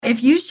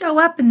if you show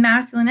up in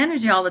masculine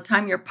energy all the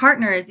time, your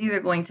partner is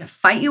either going to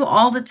fight you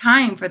all the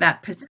time for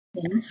that position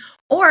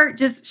or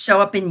just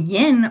show up in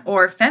yin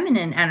or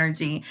feminine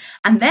energy.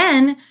 And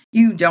then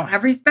you don't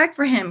have respect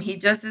for him. He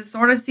just is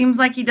sort of seems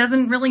like he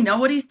doesn't really know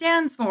what he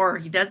stands for.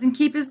 He doesn't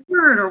keep his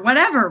word or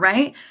whatever,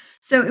 right?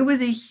 So it was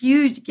a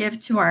huge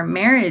gift to our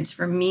marriage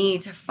for me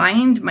to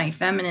find my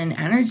feminine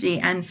energy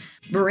and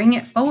bring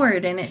it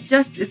forward. And it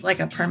just is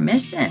like a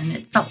permission.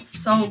 It felt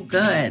so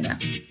good.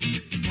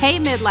 Hey,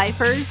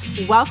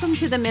 midlifers. Welcome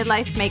to the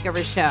Midlife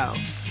Makeover Show.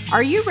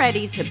 Are you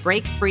ready to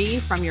break free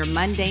from your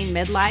mundane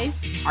midlife?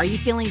 Are you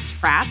feeling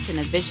trapped in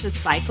a vicious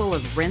cycle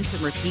of rinse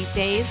and repeat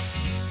days?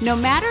 No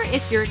matter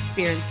if you're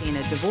experiencing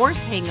a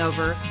divorce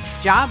hangover,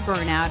 job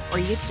burnout, or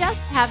you just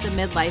have the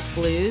midlife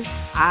blues,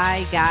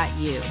 I got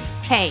you.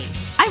 Hey,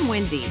 I'm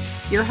Wendy,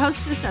 your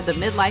hostess of the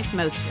Midlife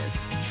Mostess.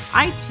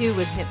 I too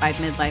was hit by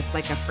midlife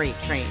like a freight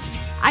train.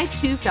 I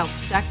too felt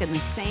stuck in the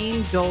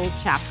same dull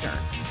chapter.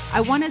 I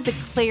wanted the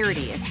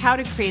clarity of how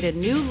to create a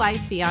new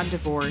life beyond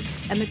divorce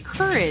and the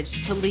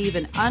courage to leave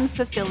an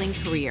unfulfilling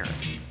career.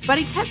 But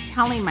I kept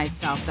telling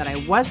myself that I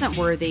wasn't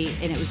worthy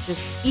and it was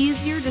just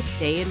easier to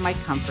stay in my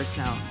comfort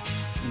zone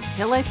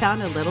until I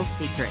found a little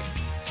secret,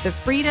 the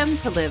freedom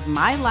to live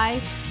my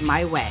life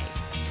my way.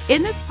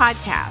 In this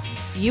podcast,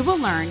 you will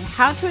learn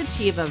how to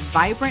achieve a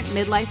vibrant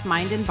midlife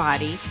mind and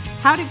body,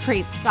 how to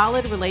create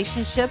solid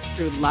relationships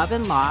through love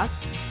and loss,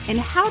 and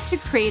how to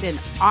create an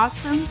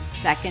awesome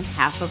second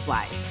half of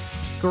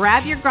life.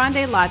 Grab your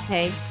grande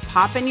latte,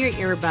 pop in your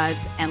earbuds,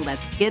 and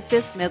let's get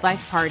this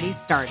midlife party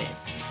started.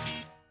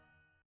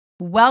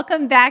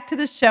 Welcome back to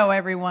the show,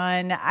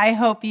 everyone. I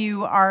hope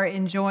you are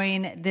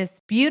enjoying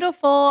this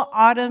beautiful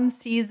autumn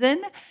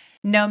season,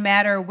 no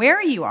matter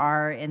where you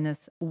are in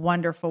this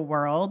wonderful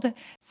world.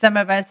 Some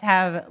of us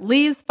have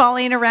leaves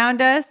falling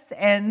around us,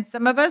 and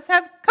some of us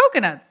have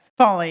coconuts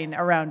falling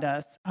around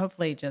us.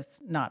 Hopefully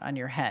just not on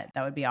your head.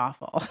 That would be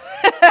awful.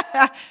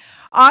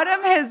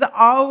 Autumn has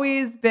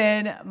always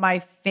been my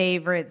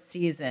favorite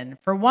season.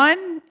 For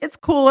one, it's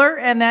cooler,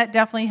 and that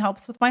definitely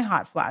helps with my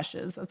hot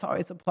flashes. That's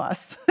always a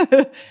plus.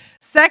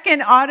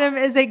 Second, autumn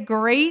is a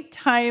great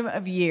time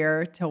of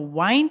year to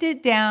wind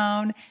it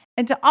down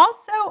and to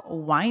also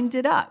wind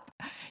it up.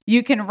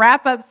 You can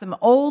wrap up some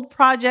old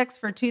projects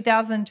for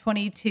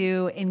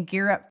 2022 and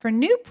gear up for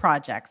new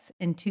projects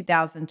in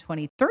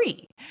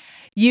 2023.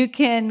 You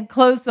can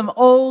close some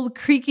old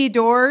creaky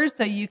doors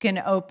so you can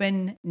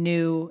open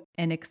new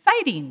and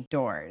exciting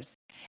doors.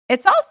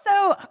 It's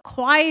also a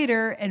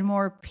quieter and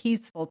more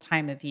peaceful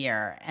time of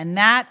year, and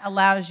that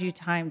allows you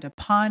time to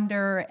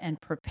ponder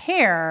and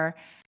prepare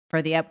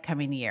for the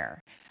upcoming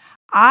year.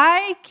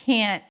 I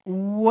can't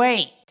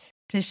wait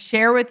to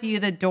share with you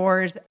the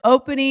doors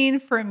opening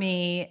for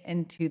me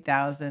in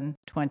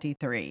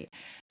 2023.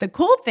 The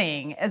cool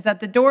thing is that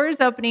the doors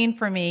opening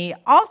for me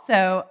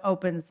also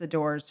opens the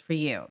doors for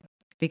you,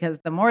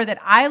 because the more that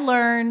I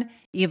learn,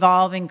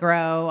 evolve, and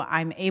grow,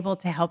 I'm able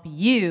to help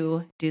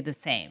you do the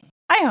same.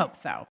 I hope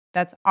so.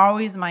 That's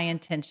always my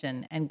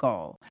intention and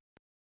goal.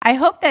 I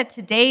hope that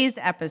today's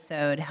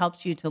episode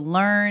helps you to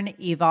learn,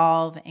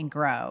 evolve, and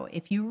grow.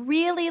 If you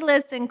really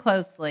listen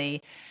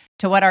closely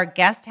to what our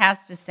guest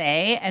has to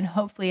say and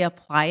hopefully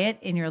apply it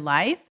in your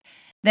life,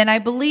 then I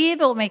believe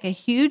it will make a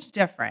huge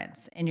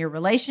difference in your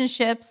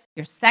relationships,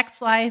 your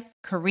sex life,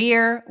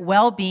 career,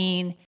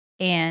 well-being,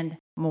 and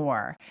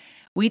more.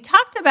 We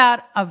talked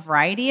about a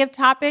variety of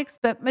topics,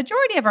 but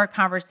majority of our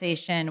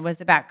conversation was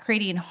about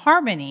creating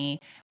harmony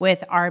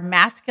with our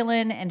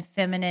masculine and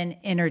feminine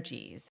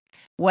energies.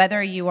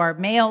 Whether you are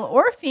male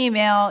or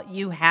female,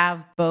 you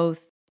have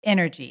both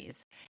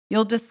energies.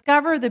 You'll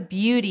discover the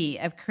beauty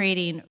of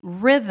creating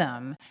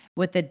rhythm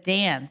with the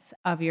dance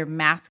of your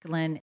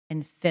masculine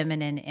and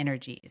feminine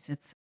energies.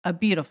 It's a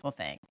beautiful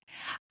thing.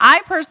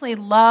 I personally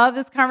love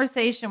this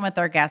conversation with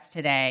our guest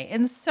today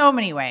in so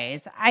many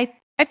ways. I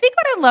think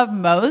what I loved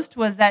most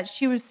was that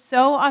she was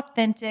so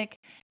authentic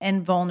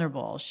and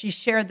vulnerable. She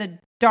shared the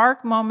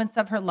dark moments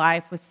of her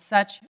life with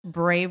such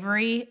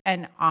bravery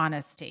and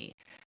honesty.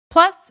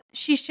 Plus,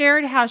 she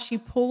shared how she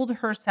pulled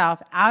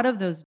herself out of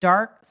those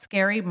dark,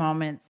 scary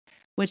moments,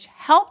 which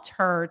helped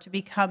her to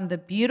become the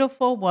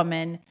beautiful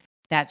woman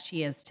that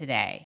she is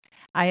today.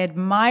 I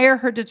admire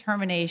her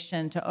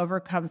determination to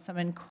overcome some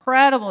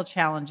incredible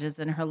challenges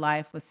in her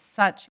life with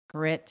such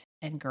grit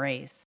and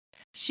grace.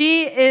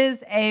 She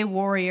is a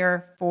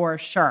warrior for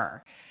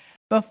sure.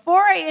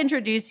 Before I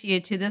introduce you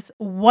to this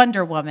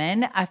Wonder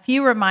Woman, a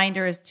few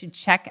reminders to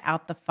check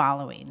out the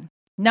following.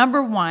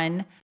 Number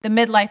one,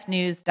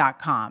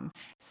 themidlifenews.com.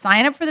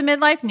 Sign up for the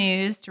Midlife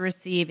News to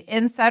receive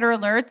insider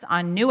alerts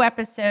on new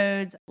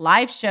episodes,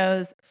 live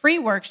shows, free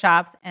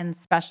workshops, and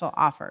special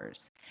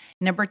offers.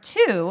 Number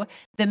two,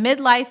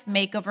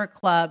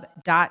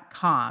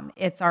 themidlifemakeoverclub.com.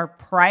 It's our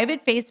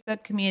private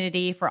Facebook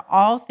community for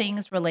all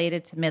things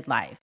related to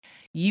midlife.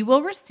 You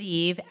will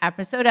receive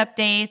episode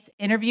updates,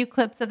 interview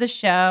clips of the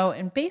show,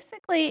 and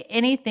basically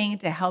anything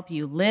to help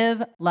you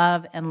live,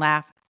 love, and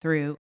laugh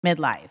through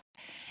midlife.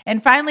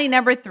 And finally,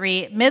 number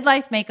three,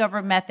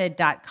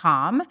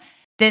 midlifemakeovermethod.com.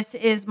 This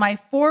is my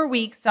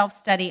 4-week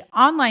self-study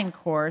online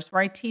course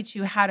where I teach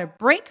you how to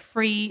break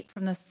free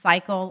from the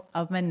cycle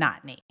of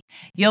monotony.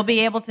 You'll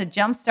be able to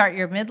jumpstart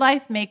your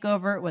midlife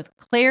makeover with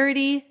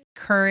clarity,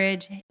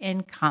 courage,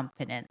 and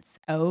confidence.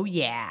 Oh,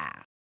 yeah.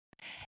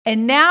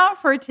 And now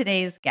for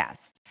today's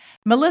guest,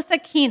 Melisa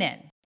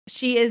Keenan.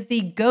 She is the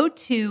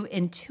go-to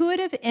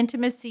intuitive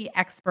intimacy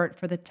expert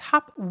for the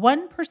top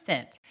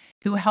 1%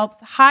 who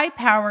helps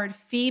high-powered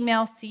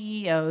female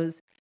CEOs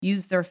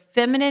use their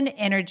feminine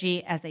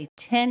energy as a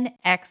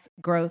 10x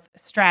growth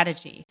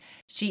strategy.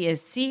 She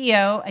is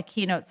CEO, a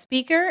keynote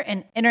speaker,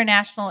 an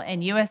international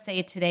and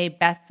USA Today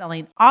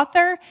best-selling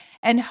author,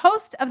 and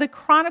host of the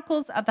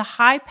Chronicles of the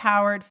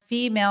High-Powered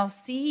Female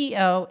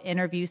CEO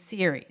interview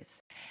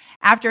series.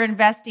 After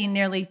investing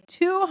nearly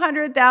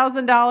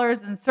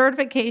 $200,000 in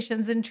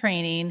certifications and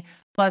training,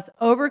 plus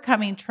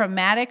overcoming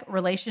traumatic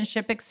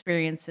relationship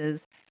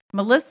experiences,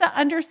 Melisa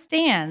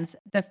understands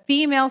the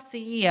female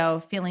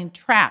CEO feeling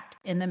trapped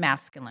in the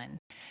masculine.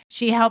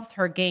 She helps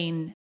her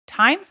gain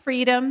time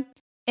freedom,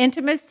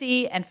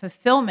 intimacy, and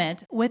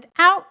fulfillment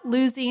without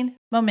losing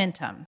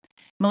momentum.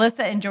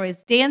 Melisa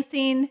enjoys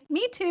dancing,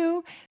 me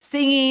too,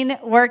 singing,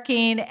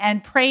 working,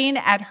 and praying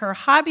at her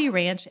hobby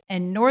ranch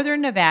in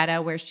northern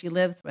Nevada, where she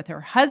lives with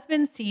her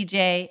husband,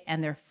 CJ,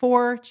 and their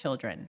 4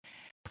 children.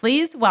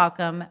 Please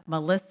welcome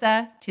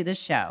Melisa to the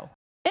show.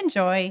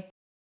 Enjoy.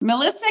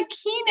 Melisa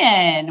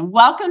Keenan,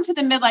 welcome to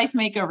the Midlife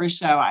Makeover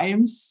Show. I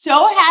am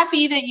so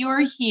happy that you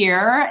are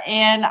here,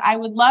 and I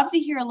would love to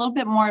hear a little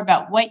bit more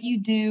about what you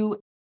do,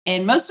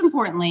 and most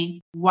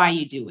importantly, why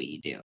you do what you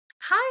do.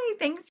 Hi,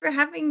 thanks for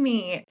having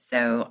me.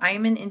 So,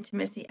 I'm an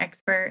intimacy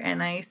expert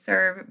and I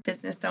serve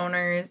business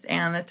owners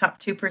and the top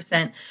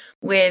 2%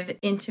 with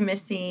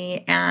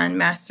intimacy and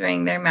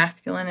mastering their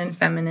masculine and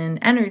feminine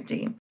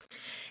energy.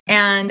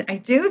 And I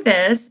do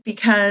this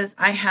because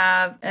I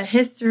have a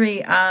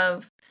history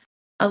of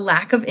a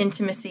lack of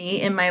intimacy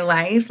in my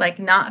life, like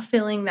not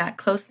feeling that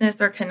closeness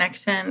or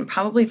connection,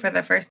 probably for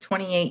the first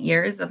 28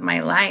 years of my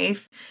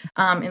life,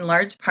 in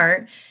large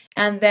part.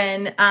 And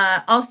then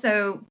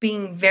also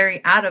being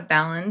very out of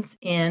balance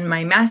in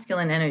my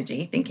masculine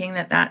energy, thinking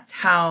that that's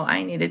how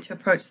I needed to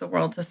approach the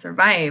world to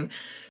survive.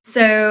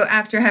 So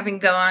after having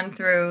gone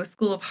through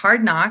school of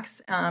hard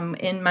knocks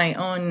in my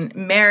own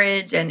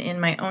marriage and in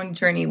my own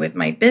journey with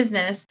my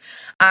business,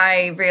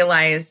 I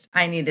realized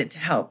I needed to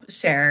help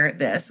share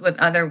this with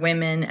other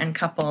women and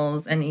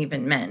couples and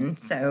even men.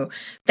 So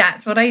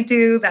that's what I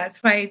do.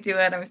 That's why I do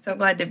it. I'm so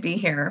glad to be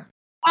here.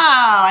 Oh,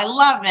 I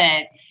love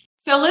it.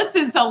 So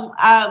listen,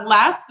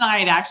 last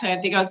night, actually, I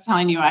think I was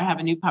telling you I have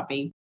a new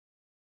puppy.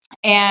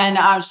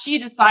 And she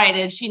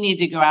decided she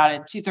needed to go out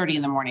at 2:30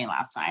 in the morning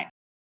last night.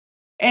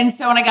 And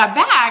so when I got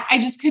back, I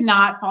just could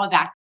not fall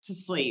back to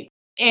sleep.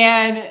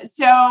 And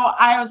so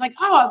I was like,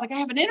 I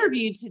have an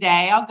interview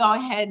today. I'll go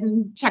ahead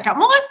and check out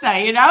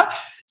Melisa.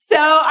 So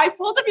I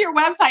pulled up your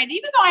website.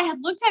 Even though I had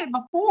looked at it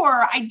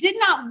before, I did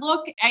not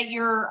look at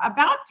your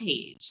about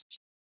page.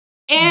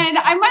 And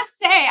I must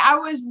say, I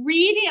was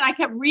reading, I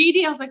kept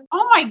reading. I was like,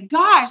 oh my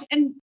gosh.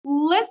 And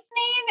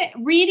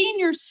reading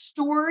your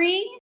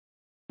story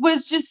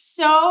was just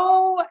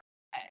so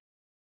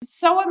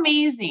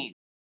amazing.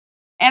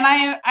 And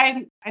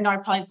I know I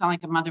probably sound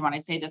like a mother when I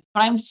say this,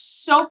 but I'm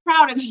so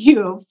proud of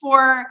you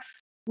for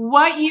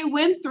what you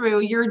went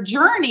through, your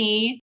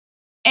journey,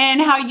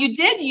 and how you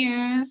did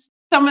use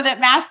some of that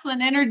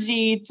masculine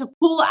energy to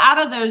pull out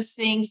of those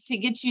things to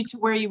get you to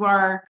where you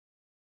are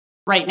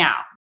right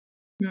now.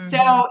 Mm-hmm.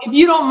 So if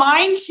you don't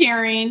mind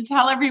sharing,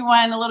 tell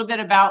everyone a little bit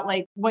about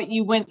like what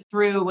you went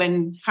through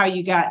and how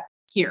you got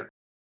here.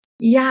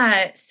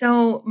 Yeah.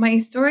 So my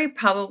story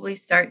probably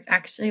starts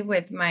actually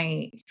with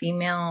my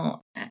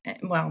female,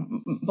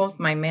 both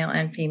my male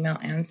and female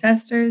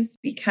ancestors,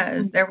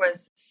 because there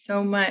was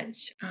so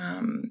much,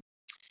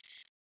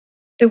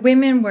 the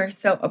women were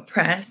so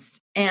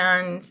oppressed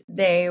and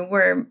they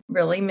were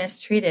really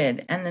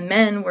mistreated, and the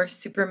men were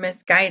super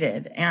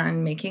misguided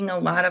and making a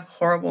lot of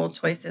horrible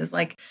choices,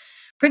 like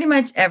pretty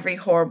much every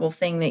horrible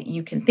thing that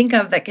you can think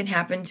of that can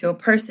happen to a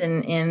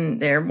person in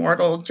their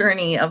mortal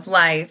journey of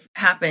life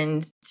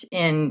happened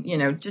in,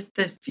 just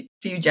the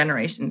few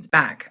generations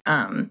back,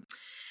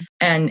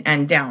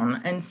 and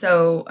down. And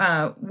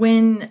so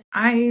when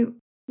I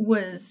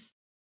was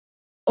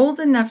old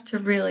enough to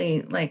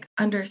really like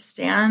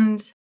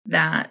understand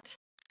that,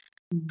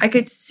 I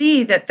could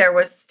see that there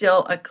was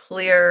still a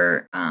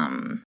clear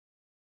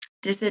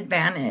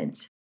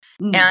disadvantage.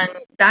 And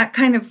that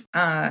kind of,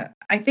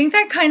 I think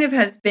that kind of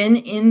has been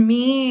in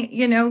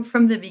me,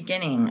 from the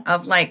beginning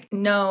of like,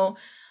 no,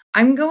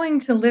 I'm going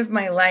to live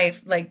my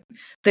life like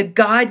the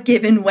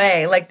God-given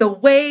way, like the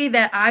way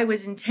that I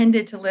was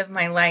intended to live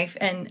my life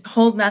and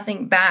hold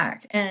nothing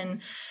back.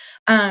 And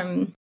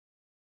then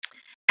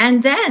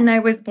I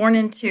was born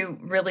into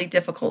really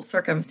difficult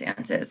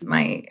circumstances.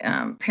 My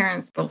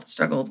parents both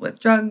struggled with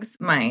drugs.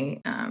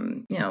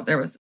 There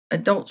was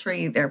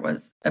adultery, there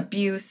was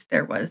abuse,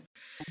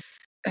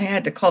 I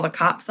had to call the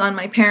cops on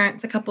my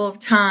parents a couple of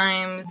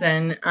times.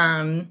 And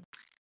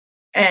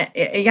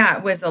Yeah,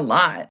 it was a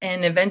lot.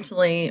 And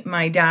eventually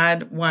my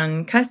dad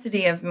won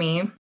custody of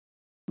me,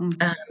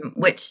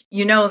 which,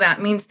 that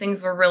means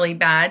things were really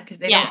bad because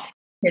they don't take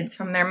kids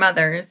from their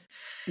mothers.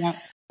 Yep.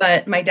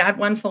 But my dad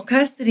won full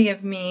custody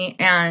of me.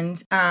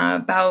 And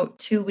about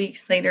 2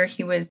 weeks later,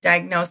 he was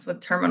diagnosed with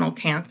terminal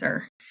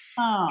cancer.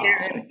 Oh,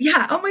 And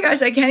yeah, oh my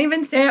gosh, I can't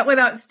even say it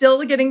without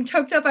still getting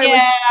choked up. I was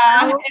yeah,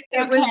 12. it's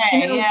It was,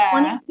 okay.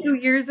 Yeah. 22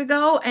 years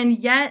ago, and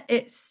yet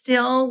it's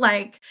still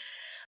like,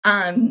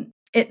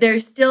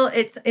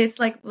 it's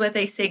like what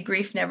they say,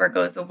 grief never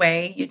goes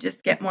away. You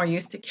just get more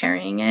used to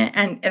carrying it.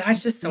 And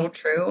that's just so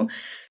true.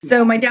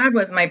 So my dad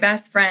was my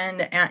best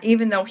friend. And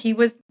even though he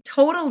was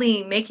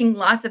totally making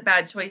lots of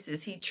bad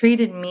choices, he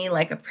treated me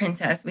like a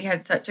princess. We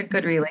had such a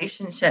good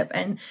relationship.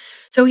 And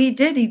so he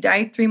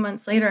died 3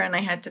 months later, and I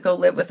had to go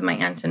live with my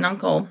aunt and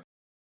uncle.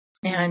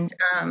 And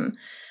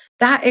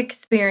that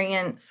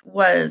experience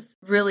was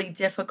really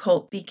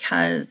difficult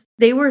because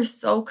they were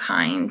so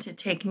kind to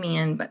take me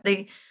in, but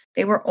they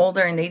were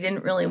older and they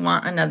didn't really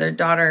want another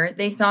daughter.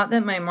 They thought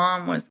that my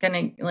mom was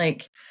going to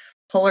like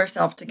pull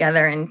herself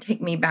together and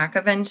take me back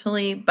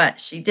eventually, but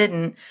she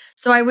didn't.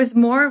 So I was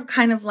more of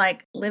kind of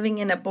like living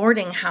in a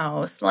boarding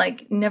house,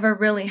 like never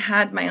really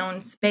had my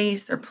own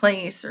space or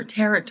place or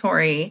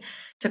territory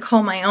to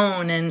call my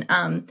own.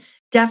 And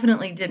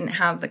definitely didn't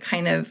have the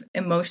kind of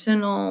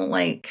emotional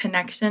like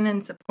connection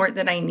and support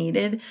that I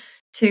needed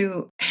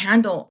to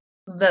handle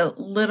the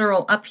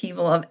literal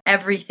upheaval of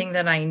everything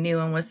that I knew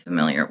and was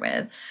familiar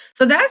with.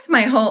 So that's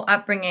my whole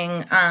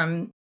upbringing.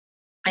 I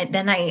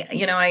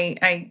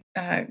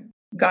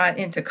got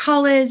into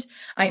college.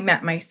 I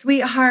met my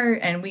sweetheart,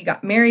 and we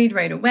got married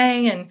right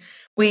away. And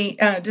we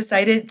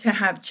decided to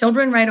have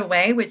children right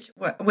away, which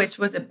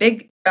was a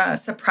big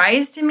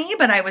surprise to me.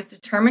 But I was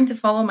determined to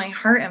follow my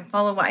heart and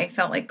follow what I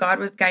felt like God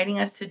was guiding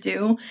us to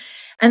do.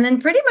 And then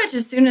pretty much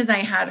as soon as I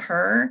had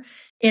her,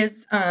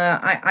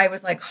 I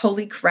was like,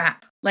 holy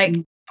crap! Like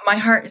my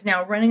heart is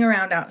now running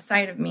around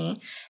outside of me,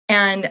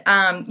 and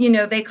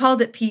they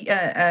called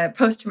it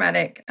post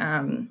traumatic.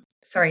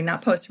 Sorry,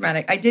 not post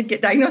traumatic. I did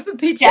get diagnosed with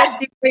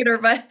PTSD later,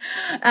 but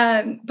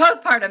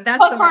postpartum.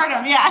 That's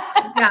Postpartum,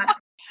 yeah.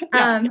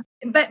 Yeah.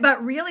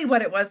 But really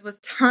what it was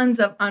tons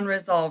of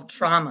unresolved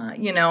trauma.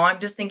 I'm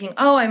just thinking,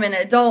 oh, I'm an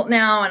adult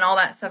now and all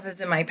that stuff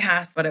is in my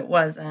past, but it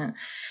wasn't.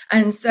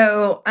 And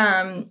so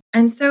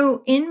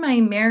in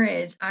my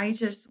marriage, I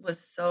just was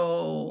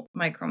so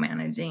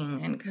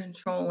micromanaging and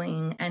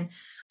controlling, and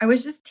I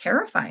was just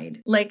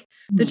terrified. Like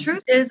the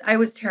truth is I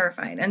was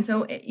terrified. And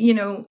so,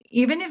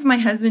 even if my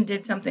husband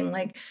did something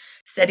like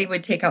said he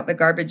would take out the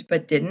garbage,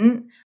 but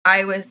didn't,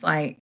 I was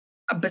like,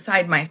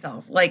 beside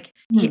myself. Like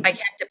I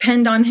can't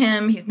depend on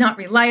him. He's not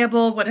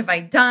reliable. What have I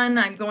done?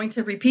 I'm going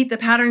to repeat the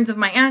patterns of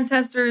my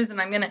ancestors, and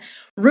I'm going to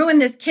ruin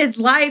this kid's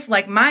life.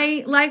 Like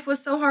my life was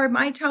so hard.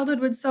 My childhood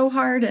was so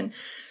hard. And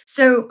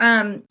so,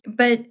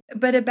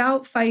 but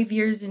about 5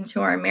 years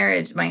into our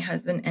marriage, my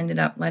husband ended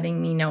up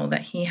letting me know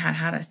that he had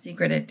had a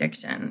secret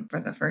addiction for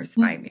the first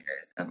 5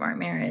 years of our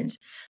marriage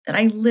that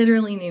I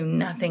literally knew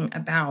nothing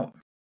about.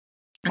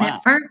 And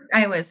at first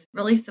I was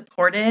really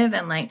supportive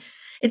and like,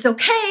 it's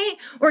okay.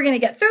 We're going to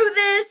get through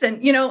this.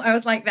 And, I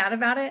was like that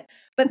about it.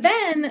 But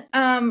then,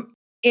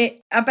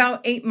 it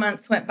about 8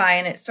 months went by,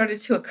 and it started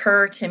to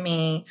occur to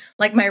me,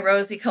 like my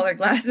rosy colored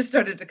glasses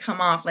started to come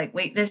off. Like,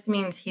 wait, this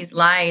means he's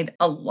lied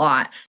a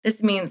lot.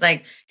 This means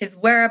like his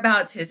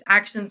whereabouts, his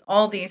actions,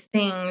 all these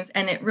things.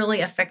 And it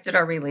really affected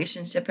our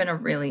relationship in a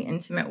really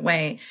intimate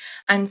way.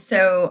 And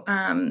so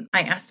I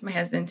asked my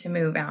husband to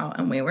move out,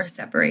 and we were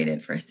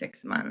separated for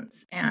 6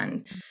 months.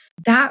 And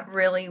that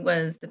really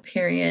was the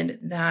period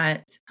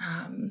that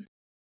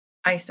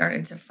I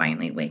started to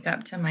finally wake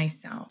up to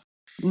myself.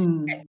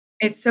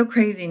 It's so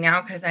crazy now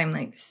because I'm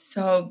like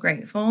so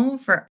grateful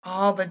for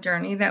all the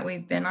journey that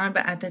we've been on.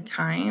 But at the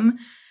time,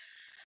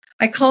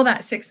 I call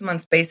that 6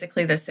 months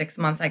basically the 6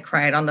 months I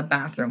cried on the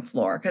bathroom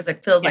floor because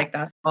it feels like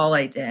that's all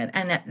I did.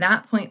 And at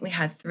that point, we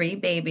had 3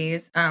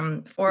 babies,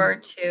 4,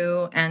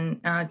 2,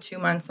 and 2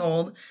 months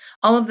old,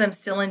 all of them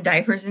still in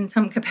diapers in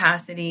some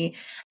capacity.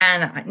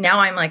 And now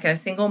I'm like a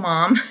single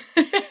mom.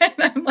 And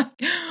I'm like,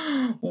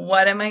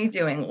 what am I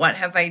doing? What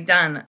have I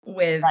done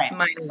with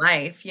my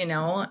life?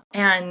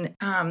 And,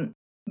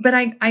 but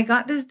I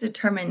got this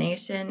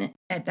determination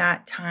at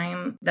that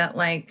time that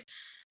like,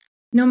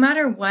 no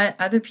matter what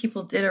other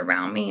people did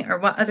around me or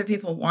what other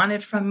people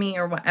wanted from me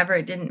or whatever,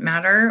 it didn't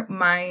matter.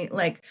 My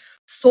like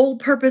sole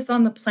purpose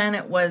on the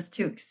planet was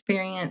to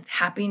experience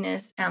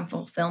happiness and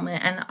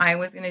fulfillment. And I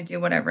was going to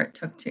do whatever it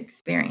took to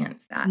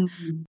experience that,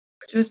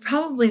 which was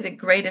probably the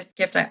greatest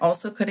gift I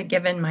also could have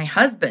given my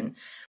husband,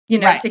 to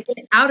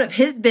get out of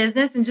his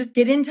business and just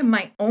get into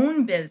my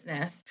own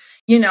business,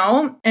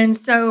 And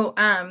so,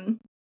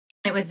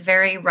 it was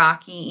very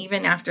rocky.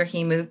 Even after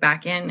he moved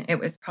back in, it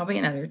was probably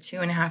another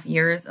 2.5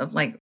 years of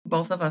like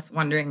both of us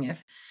wondering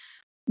if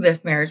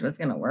this marriage was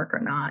going to work or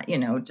not,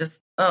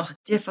 just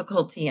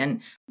difficulty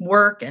and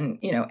work and,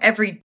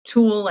 every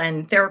tool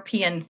and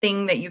therapy and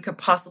thing that you could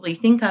possibly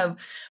think of.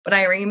 But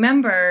I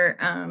remember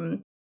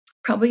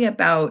probably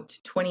about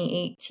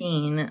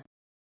 2018,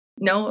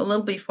 no, a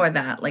little before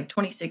that, like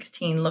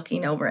 2016,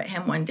 looking over at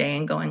him one day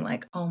and going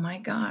like, "Oh my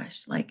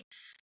gosh, like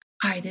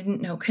I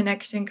didn't know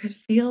connection could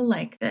feel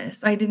like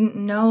this. I didn't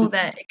know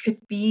that it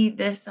could be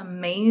this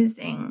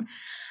amazing."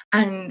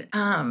 And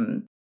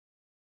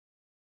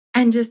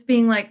and just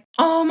being like,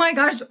 "Oh my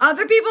gosh,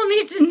 other people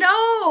need to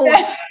know."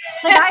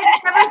 Like,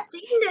 I've never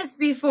seen this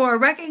before,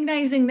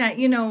 recognizing that,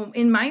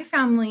 in my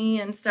family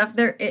and stuff,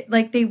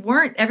 they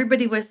weren't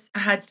everybody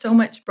had so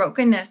much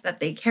brokenness that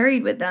they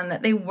carried with them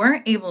that they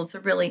weren't able to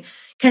really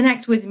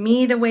connect with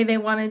me the way they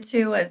wanted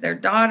to as their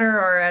daughter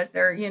or as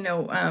their,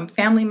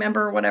 family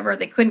member or whatever.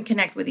 They couldn't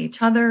connect with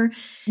each other.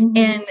 Mhm.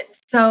 And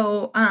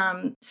so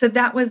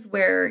that was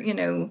where,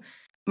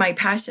 my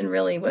passion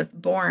really was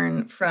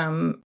born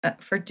from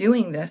for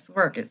doing this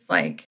work. It's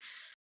like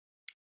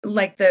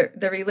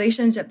the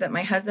relationship that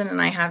my husband and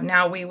I have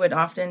now, we would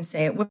often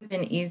say it would have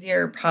been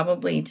easier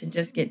probably to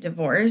just get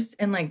divorced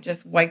and like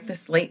just wipe the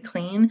slate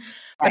clean.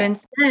 But Right.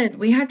 instead,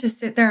 we had to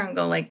sit there and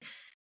go like,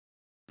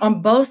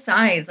 on both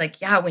sides,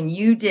 like, yeah, when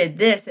you did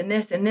this and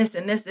this and this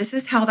and this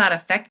is how that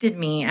affected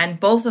me. And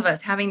both of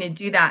us having to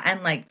do that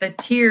and like the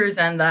tears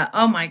and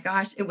oh my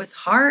gosh, it was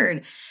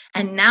hard.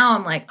 And now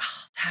I'm like,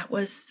 oh, that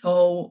was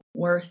so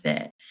worth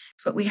it.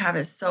 It's what we have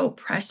is so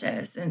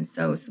precious and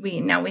so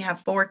sweet. Now we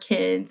have 4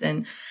 kids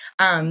and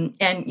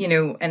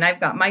I've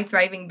got my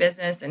thriving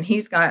business and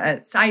he's got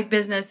a side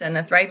business and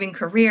a thriving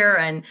career.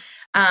 And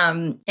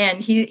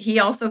he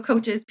also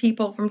coaches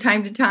people from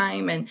time to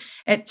time. And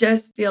it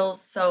just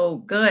feels so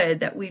good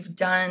that we've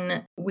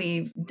done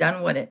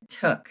what it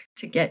took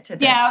to get to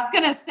this. Yeah, I was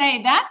going to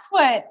say that's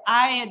what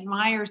I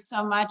admire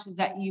so much is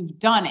that you've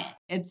done it.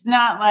 It's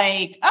not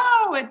like,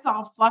 oh, it's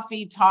all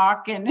fluffy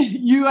talk and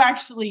you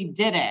actually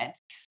did it.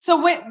 So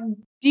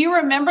do you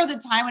remember the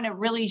time when it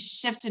really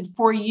shifted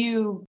for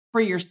you, for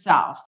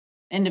yourself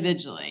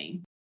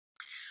individually?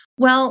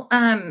 Well,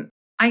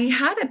 I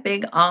had a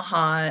big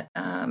aha.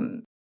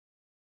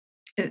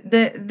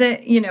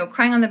 The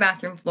crying on the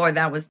bathroom floor,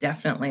 that was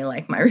definitely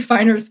like my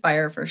refiner's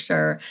fire for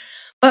sure.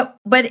 But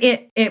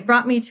it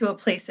brought me to a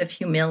place of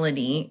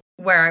humility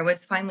where I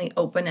was finally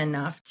open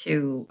enough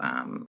to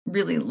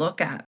really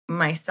look at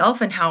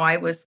myself and how I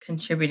was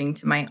contributing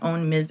to my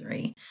own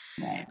misery.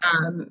 Right.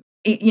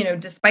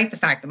 Despite the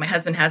fact that my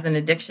husband has an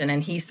addiction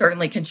and he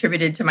certainly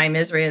contributed to my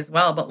misery as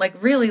well, but like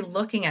really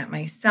looking at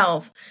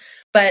myself.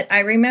 But I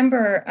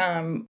remember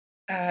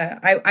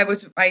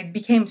I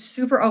became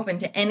super open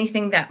to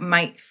anything that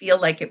might feel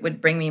like it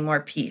would bring me more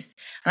peace.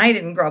 And I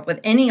didn't grow up with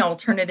any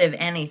alternative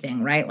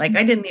anything, right? Like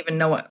I didn't even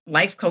know what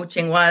life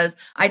coaching was.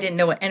 I didn't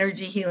know what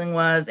energy healing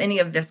was, any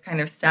of this kind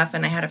of stuff.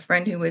 And I had a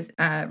friend who was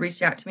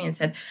reached out to me and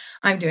said,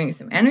 "I'm doing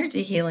some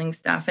energy healing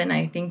stuff and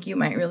I think you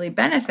might really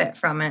benefit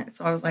from it."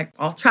 So I was like,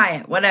 "I'll try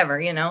it, whatever."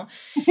 And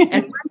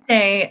one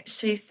day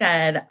she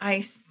said,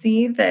 "I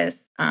see this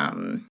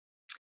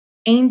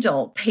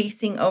angel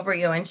pacing over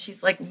you," and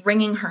she's like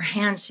wringing her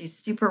hands. She's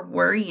super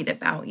worried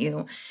about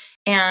you.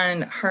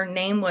 And her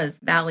name was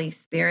Valley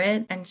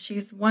Spirit. And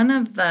she's one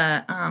of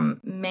the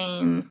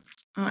main,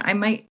 I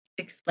might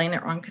explain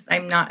it wrong because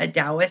I'm not a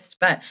Taoist,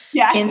 but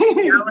Yeah. in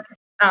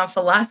Taoist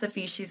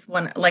philosophy, she's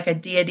one like a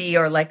deity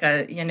or like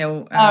a,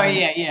 Oh,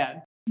 yeah, yeah.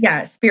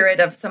 yeah, spirit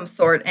of some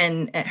sort.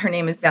 And her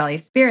name is Valley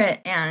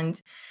Spirit.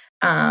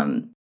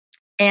 Um,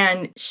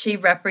 and she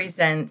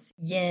represents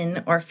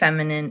yin or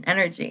feminine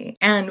energy.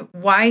 And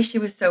why she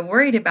was so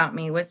worried about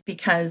me was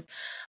because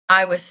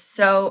I was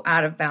so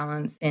out of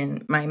balance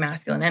in my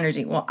masculine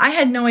energy. Well, I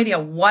had no idea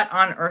what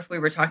on earth we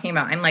were talking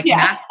about. I'm like, Yeah.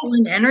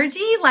 masculine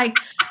energy? Like,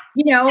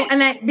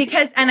 and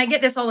I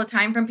get this all the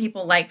time from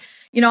people like,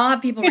 I'll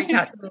have people reach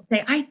out to me and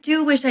say, "I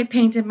do wish I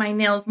painted my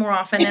nails more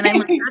often." And I'm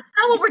like, that's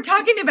not what we're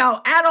talking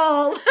about at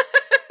all.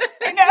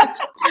 I know.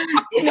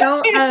 you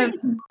know,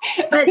 um,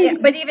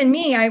 but even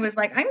me, I was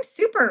like, I'm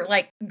super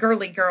like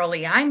girly.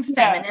 I'm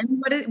Yeah.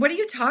 feminine. What are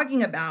you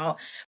talking about?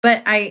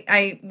 But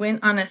I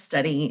went on a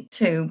study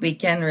to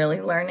begin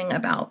really learning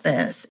about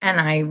this, and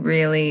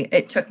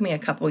it took me a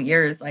couple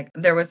years. Like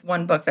there was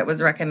one book that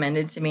was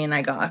recommended to me, and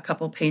I got a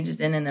couple pages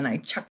in, and then I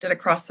chucked it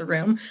across the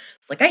room.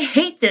 It's like I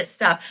hate this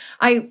stuff.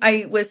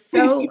 I was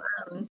so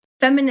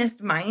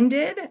feminist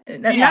minded,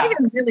 not Yeah.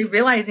 even really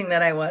realizing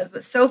that I was,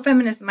 but so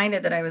feminist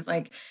minded that I was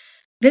like,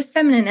 this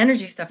feminine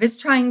energy stuff is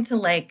trying to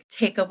like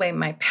take away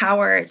my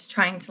power. It's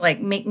trying to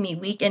like make me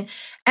weak. And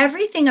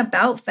everything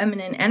about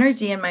feminine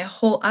energy and my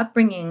whole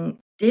upbringing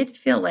did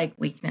feel like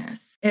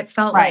weakness. It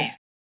felt like Right.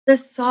 the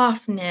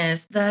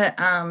softness, the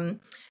Like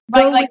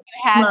go like with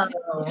it had to be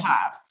flow.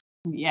 tough.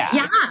 Yeah.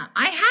 Yeah,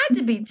 I had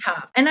to be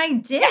tough, and I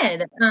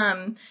did.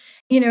 And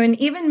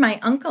even my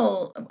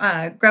uncle,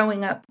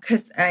 growing up,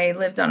 because I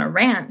lived on a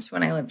ranch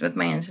when I lived with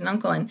my aunt and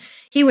uncle, and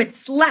he would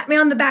slap me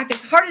on the back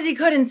as hard as he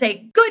could and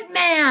say, "Good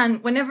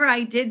man," whenever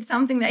I did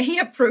something that he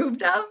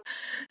approved of.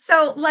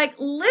 So, like,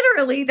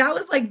 literally, that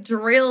was like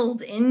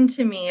drilled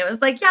into me. It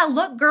was like, yeah,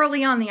 look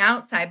girly on the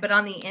outside, but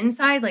on the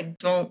inside, like,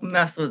 don't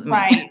mess with me.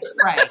 Right.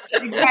 Right.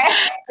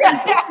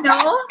 Exactly. you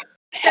know?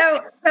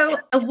 So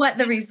what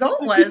the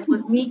result was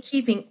me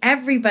keeping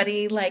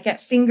everybody like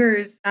at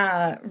fingers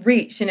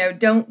reach,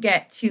 don't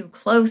get too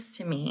close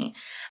to me.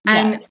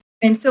 Yeah,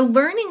 And so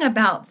learning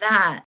about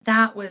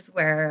that was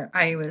where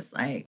I was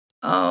like,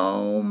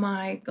 oh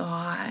my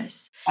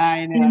gosh.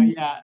 I know. And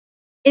Yeah.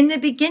 in the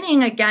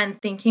beginning, again,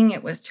 thinking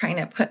it was trying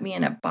to put me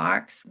in a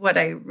box, what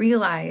I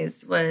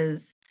realized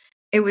was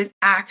it was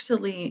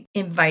actually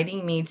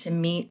inviting me to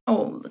meet,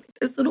 oh, look at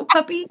this little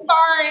puppy.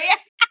 Sorry.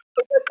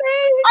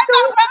 I So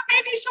thought, well,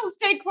 maybe she'll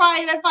stay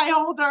quiet if I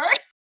hold her.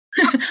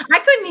 I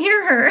couldn't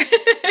hear her.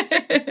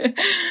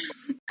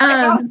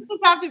 Like, oh, um, she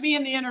just have to be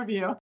in the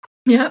interview.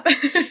 yep.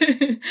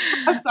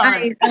 I'm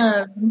sorry.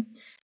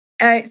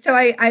 I so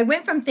I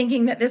went from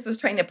thinking that this was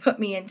trying to put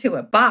me into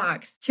a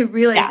box to Yeah.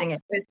 realizing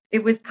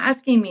it was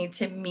asking me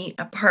to meet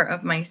a part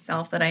of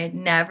myself that I had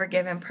never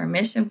given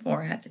permission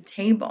for at the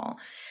table.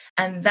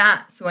 And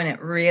that's when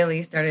it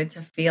really started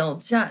to feel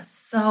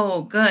just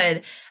so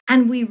good.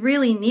 And we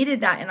really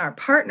needed that in our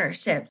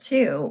partnership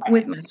too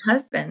with my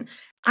husband.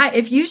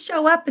 If you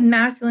show up in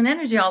masculine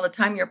energy all the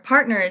time, your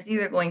partner is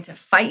either going to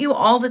fight you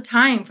all the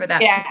time for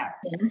that Yeah.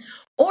 position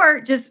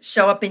or just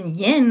show up in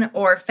yin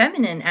or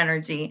feminine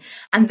energy.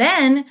 And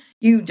then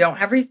you don't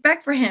have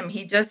respect for him.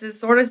 He just is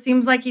sort of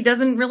seems like he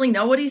doesn't really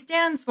know what he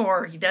stands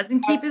for. He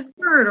doesn't keep his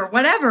word or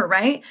whatever,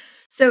 right?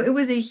 So it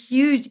was a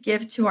huge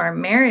gift to our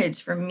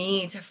marriage for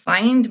me to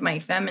find my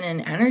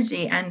feminine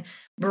energy and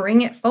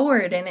bring it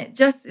forward. And it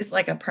just is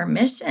like a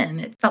permission.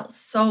 It felt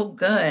so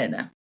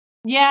good.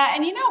 Yeah,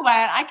 and you know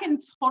what? I can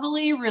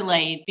totally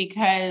relate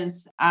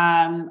because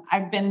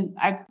I've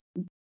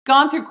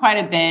gone through quite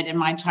a bit in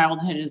my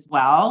childhood as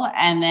well,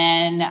 and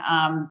then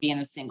being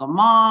a single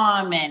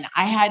mom, and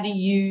I had to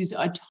use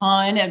a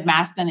ton of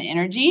masculine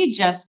energy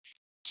just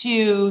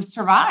to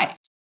survive.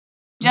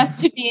 Just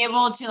Mhm. to be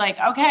able to like,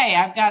 okay,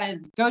 I've got to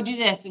go do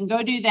this and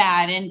go do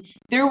that. And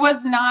there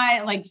was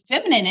not like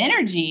feminine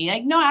energy.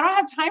 Like, no, I don't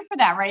have time for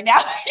that right now.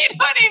 You know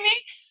what I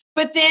mean?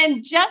 But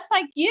then just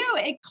like you,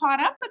 it caught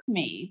up with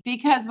me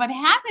because what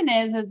happened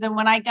is that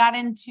when I got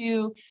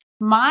into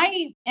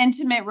my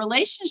intimate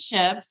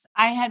relationships,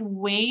 I had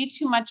way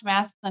too much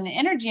masculine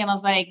energy. And I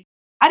was like,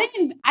 I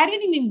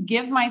didn't even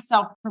give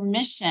myself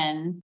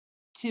permission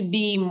to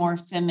be more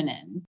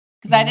feminine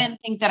because I Yeah. didn't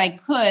think that I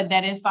could,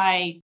 that if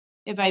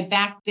I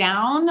backed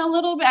down a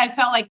little bit, I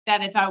felt like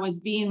that if I was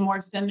being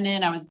more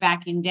feminine, I was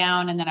backing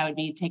down and then I would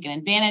be taken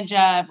advantage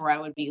of, or I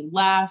would be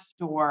left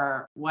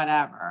or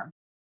whatever.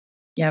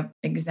 Yep,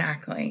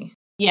 exactly.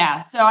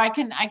 Yeah. So I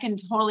can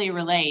totally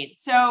relate.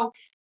 So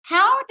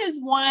how does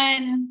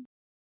one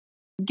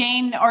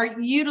gain or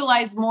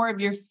utilize more of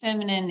your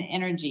feminine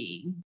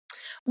energy? Tell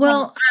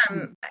Well,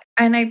 me.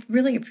 and I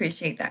really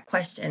appreciate that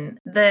question.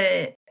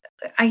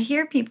 I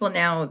hear people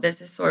now,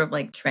 this is sort of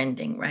like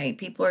trending, right?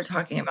 People are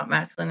talking about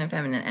masculine and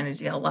feminine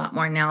energy a lot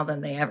more now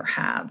than they ever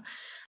have.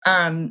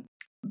 Um,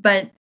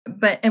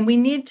 and we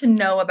need to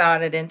know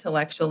about it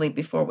intellectually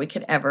before we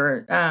could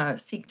ever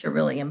seek to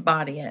really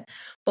embody it.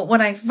 But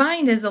what I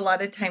find is a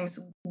lot of times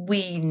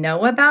we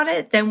know about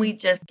it, then we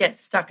just get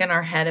stuck in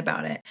our head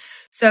about it.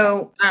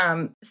 So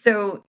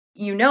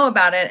you know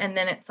about it, and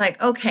then it's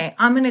like, okay,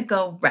 I'm gonna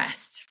go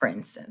rest, for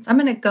instance. I'm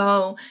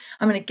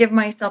gonna give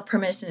myself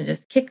permission to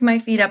just kick my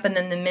feet up. And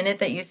then the minute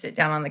that you sit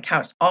down on the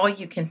couch, all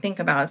you can think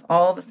about is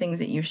all the things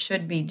that you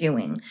should be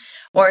doing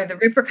or the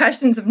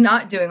repercussions of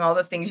not doing all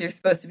the things you're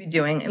supposed to be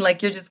doing. And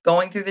like you're just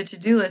going through the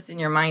to-do list in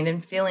your mind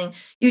and feeling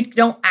you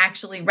don't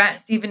actually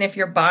rest, even if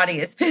your body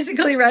is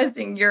physically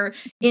resting, you're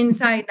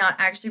inside not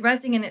actually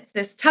resting. And it's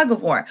this tug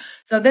of war.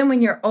 So then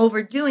when you're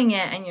overdoing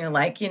it and you're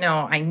like,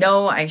 I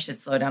know I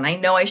should slow down. I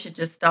know I should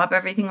just stop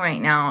everything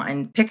right now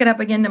and pick it up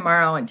again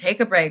tomorrow and take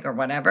a break or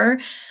whatever.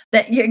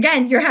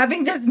 Again, you're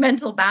having this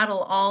mental battle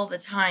all the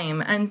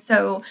time. And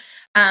so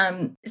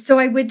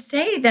I would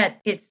say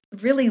that it's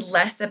really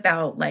less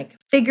about like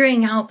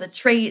figuring out the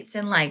traits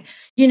and like,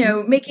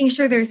 making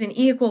sure there's an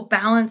equal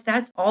balance.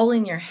 That's all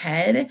in your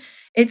head.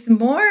 It's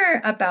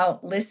more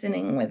about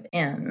listening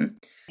within.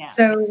 Yeah.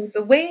 So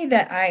the way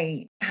that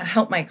I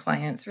help my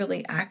clients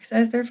really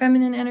access their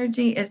feminine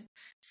energy is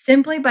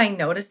simply by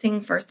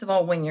noticing, first of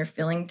all, when you're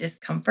feeling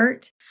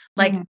discomfort,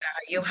 like Mhm.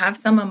 you have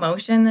some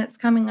emotion that's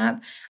coming up,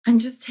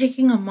 and just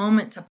taking a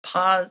moment to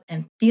pause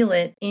and feel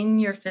it in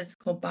your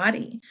physical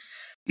body.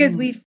 Because Mhm.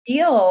 we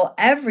feel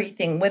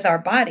everything with our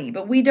body,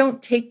 but we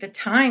don't take the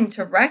time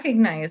to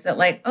recognize that,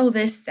 like, oh,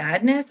 this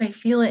sadness, I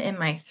feel it in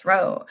my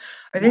throat.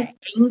 Or this Right.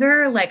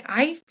 anger, like,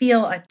 I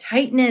feel a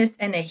tightness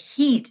and a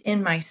heat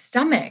in my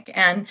stomach.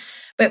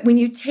 But when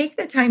you take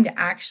the time to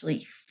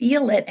actually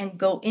feel it and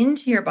go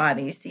into your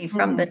body, see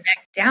from the Mhm.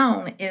 neck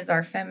down is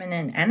our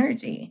feminine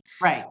energy.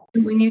 Right.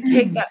 When you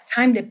take that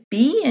time to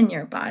be in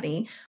your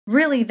body,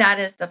 really that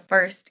is the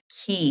first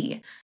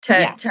key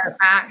Yeah. to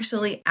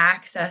actually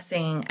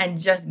accessing and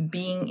just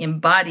being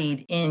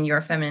embodied in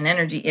your feminine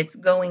energy. It's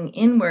going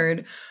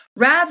inward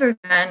rather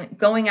than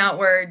going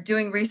outward,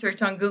 doing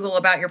research on Google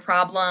about your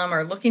problem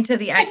or looking to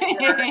the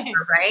expert,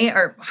 right?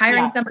 Or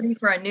hiring Yeah. somebody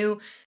for a new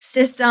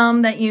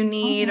system that you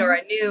need or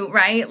Mhm. a new,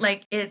 right?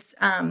 Like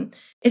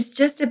it's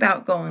just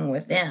about going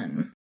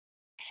within.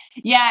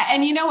 Yeah,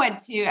 and you know what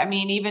too? I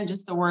mean, even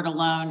just the word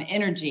alone,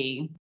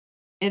 energy.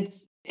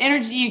 It's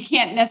energy you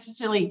can't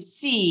necessarily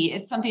see.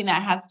 It's something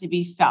that has to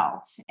be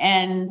felt.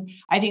 And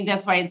I think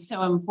that's why it's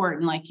so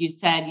important. Like you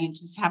said, you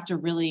just have to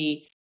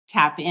really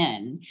tap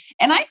in.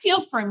 And I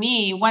feel for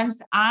me, once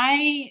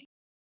I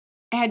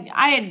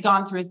had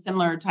gone through a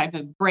similar type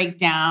of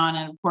breakdown.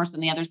 And of course, on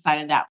the other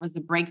side of that was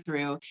a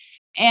breakthrough.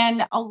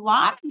 And a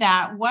lot of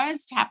that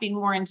was tapping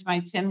more into my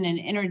feminine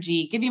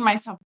energy, giving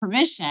myself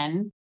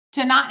permission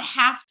to not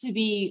have to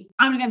be,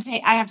 I'm going to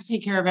say, I have to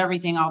take care of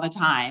everything all the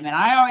time. And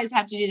I always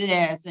have to do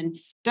this. And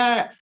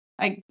duh,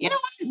 like, you know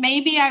what?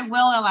 Maybe I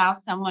will allow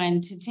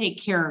someone to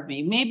take care of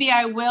me. Maybe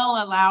I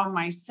will allow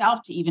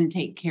myself to even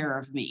take care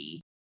of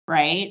me.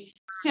 Right.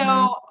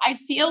 Mhm. So I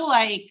feel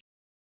like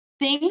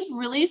things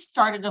really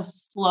started to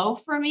flow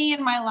for me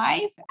in my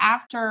life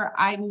after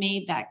I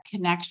made that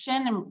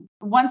connection. And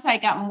once I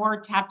got more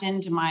tapped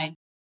into my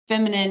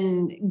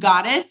feminine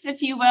goddess,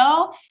 if you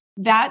will,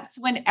 that's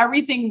when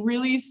everything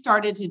really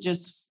started to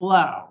just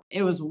flow.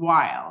 It was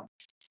wild.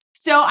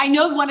 So I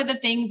know one of the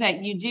things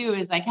that you do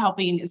is like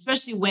helping,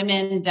 especially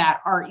women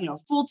that are,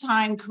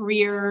 full-time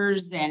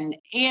careers and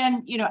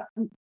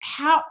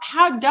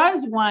how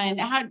does one,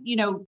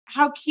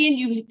 how can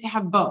you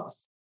have both?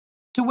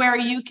 To where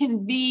you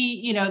can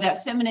be,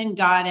 that feminine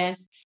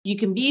goddess. You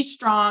can be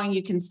strong.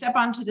 You can step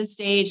onto the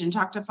stage and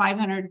talk to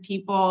 500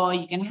 people.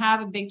 You can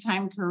have a big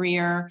time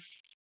career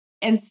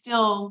and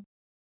still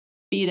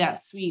be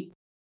that sweet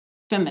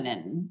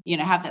feminine,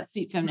 have that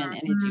sweet feminine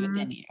energy Mhm.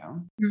 within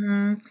you.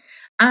 Mhm.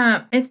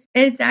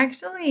 It's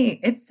actually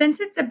it's since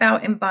it's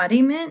about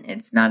embodiment,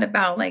 it's not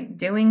about like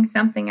doing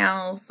something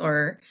else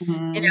or,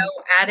 Mhm.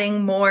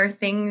 adding more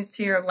things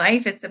to your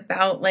life. It's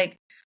about like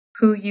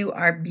who you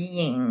are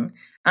being.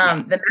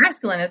 Yeah. The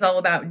masculine is all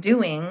about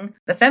doing.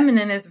 The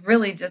feminine is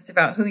really just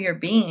about who you're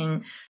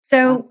being.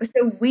 Uh,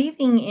 So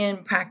weaving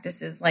in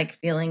practices like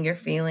feeling your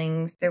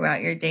feelings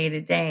throughout your day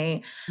to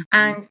day mhm,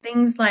 and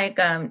things like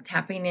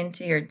tapping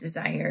into your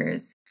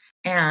desires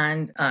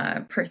and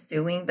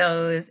pursuing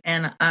those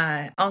and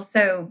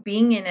also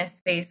being in a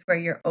space where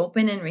you're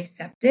open and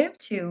receptive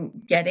to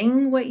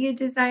getting what you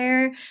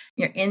desire.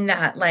 You're in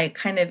that like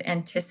kind of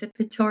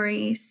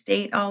anticipatory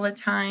state all the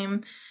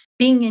time,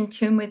 being in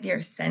tune with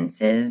your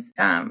senses.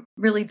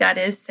 Really that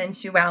is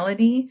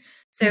sensuality.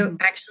 So mhm,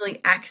 actually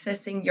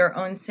accessing your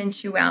own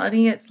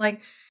sensuality, it's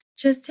like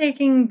just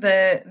taking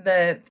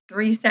the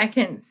 3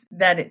 seconds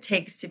that it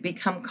takes to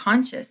become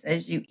conscious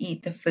as you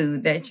eat the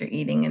food that you're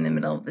eating in the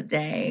middle of the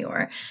day,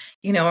 or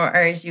or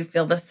as you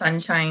feel the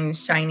sunshine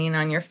shining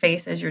on your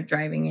face as you're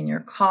driving in your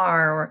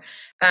car, or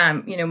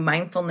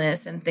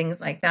mindfulness and things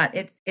like that.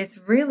 It's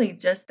really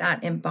just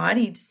that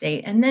embodied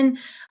state. And then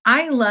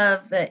I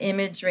love the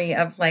imagery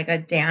of like a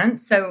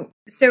dance. So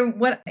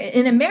what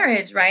in a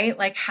marriage, right?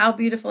 Like how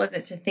beautiful is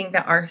it to think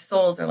that our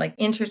souls are like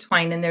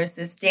intertwined and there's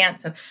this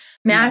dance of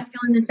yes.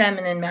 masculine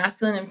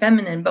and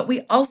feminine, but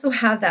we also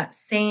have that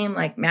same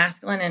like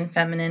masculine and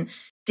feminine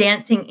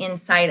dancing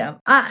inside of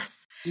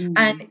us.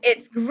 And Mhm,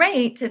 it's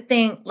great to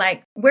think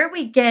like where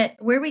we get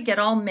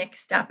all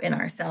mixed up in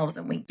ourselves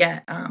and we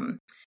get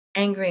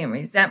angry and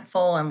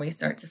resentful and we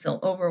start to feel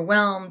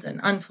overwhelmed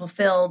and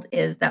unfulfilled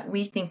is that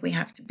we think we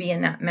have to be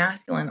in that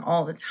masculine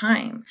all the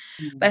time.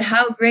 But mhm,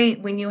 how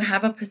great when you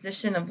have a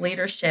position of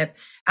leadership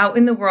out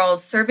in the world,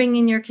 serving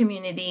in your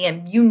community,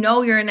 and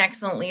you're an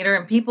excellent leader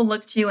and people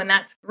look to you, and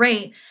that's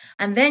great.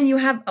 And then you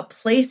have a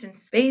place and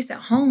space at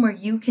home where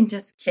you can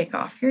just kick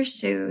off your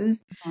shoes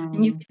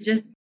and you mhm. can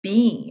just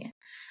be.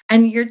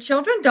 And your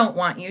children don't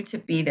want you to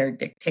be their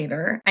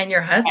dictator, and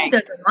your husband Right.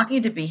 doesn't want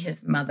you to be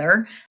his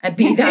mother and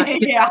be that,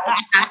 Yeah.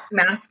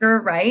 taskmaster,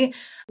 right?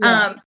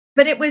 Yeah.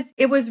 But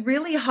it was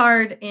really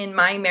hard in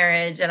my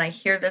marriage, and I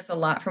hear this a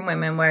lot from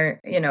women where,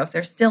 if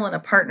they're still in a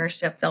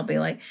partnership, they'll be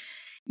like,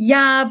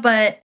 "Yeah,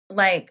 but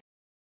like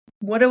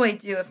what do I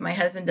do if my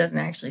husband doesn't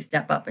actually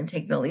step up and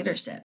take the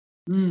leadership?"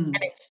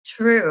 And Mm. it's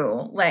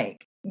true.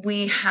 Like,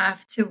 we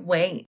have to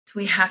wait.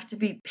 We have to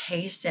be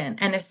patient.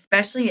 And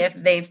especially if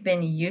they've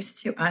been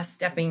used to us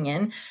stepping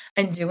in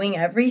and doing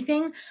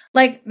everything,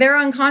 like they're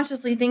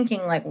unconsciously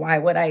thinking, like, why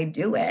would I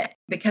do it?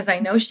 Because I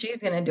know she's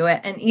going to do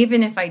it. And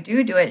even if I do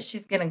it,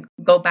 she's going to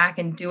go back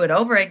and do it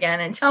over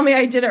again and tell me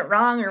I did it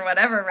wrong or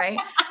whatever.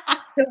 Right.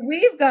 So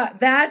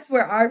that's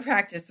where our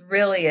practice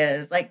really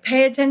is. Like,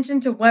 pay attention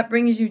to what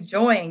brings you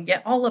joy and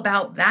get all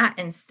about that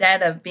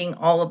instead of being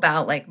all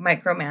about like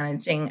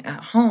micromanaging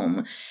at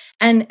home.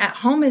 And at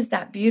home is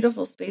that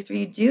beautiful space where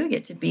you do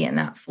get to be in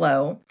that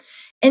flow.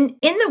 And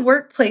in the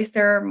workplace,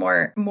 there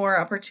are more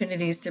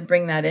opportunities to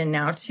bring that in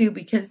now too,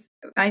 because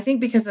I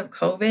think because of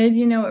COVID,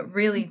 it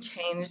really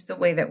changed the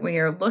way that we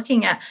are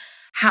looking at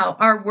how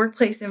our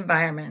workplace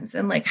environments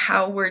and like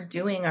how we're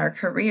doing our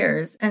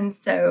careers. And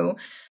so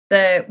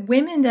the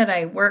women that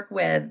I work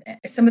with,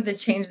 some of the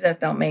changes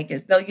that they'll make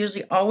is they'll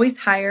usually always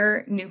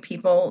hire new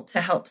people to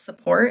help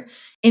support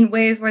in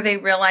ways where they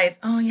realize,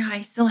 oh, yeah,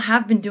 I still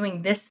have been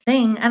doing this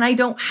thing and I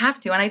don't have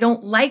to and I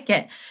don't like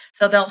it.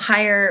 So they'll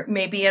hire,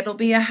 maybe it'll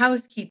be a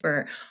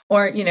housekeeper,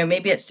 or,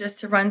 maybe it's just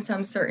to run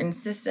some certain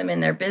system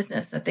in their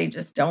business that they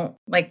just don't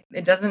like,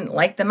 it doesn't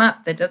light them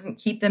up, that doesn't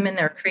keep them in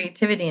their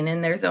creativity and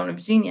in their zone of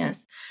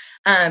genius.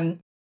 Um,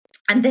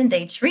 and then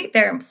they treat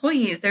their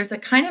employees. There's a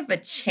kind of a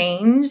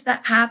change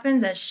that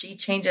happens as she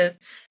changes,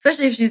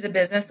 especially if she's a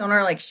business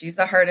owner, like she's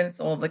the heart and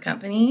soul of the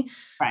company.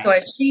 So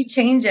Right. as she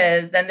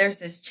changes, then there's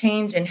this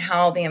change in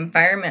how the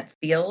environment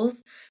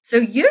feels. So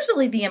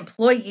usually the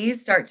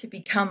employees start to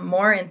become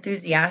more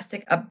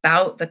enthusiastic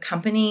about the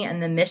company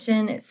and the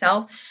mission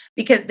itself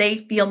because they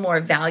feel more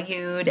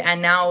valued.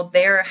 And now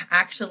they're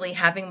actually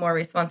having more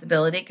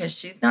responsibility because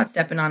she's not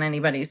stepping on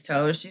anybody's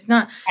toes. She's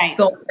not Right.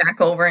 going back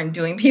over and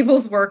doing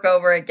people's work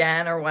over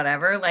again or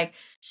whatever. Like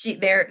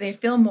they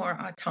feel more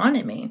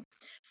autonomy.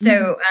 Mhm.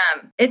 So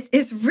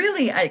it's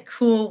really a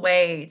cool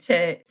way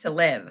to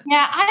live.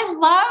 Yeah, I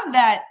love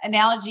that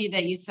analogy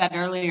that you said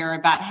earlier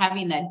about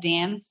having that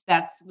dance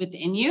that's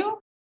within you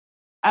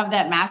of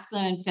that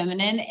masculine and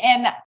feminine.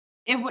 And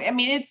I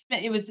mean,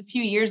 it was a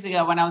few years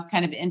ago when I was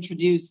kind of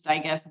introduced, I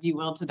guess, if you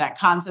will, to that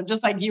concept,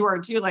 just like you were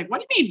too. Like,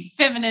 what do you mean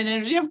feminine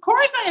energy? Of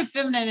course I have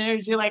feminine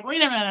energy. Like,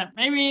 wait a minute,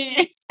 maybe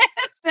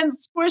it's been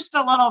squished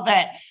a little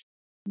bit.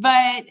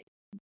 But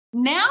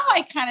now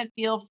I kind of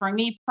feel for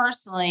me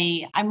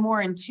personally, I'm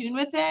more in tune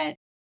with it.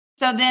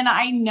 So then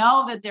I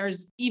know that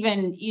there's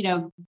even,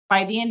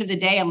 by the end of the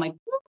day, I'm like,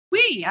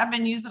 I've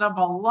been using up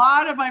a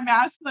lot of my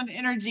masculine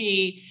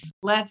energy.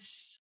 Let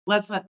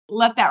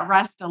that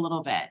rest a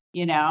little bit.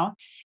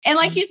 And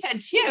like you said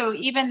too,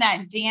 even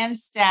that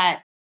dance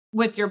that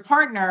with your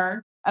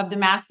partner of the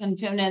masculine and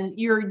feminine,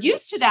 you're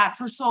used to that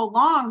for so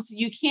long. So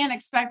you can't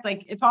expect,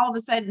 like, if all of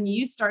a sudden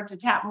you start to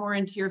tap more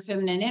into your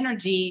feminine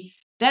energy,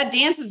 that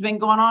dance has been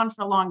going on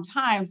for a long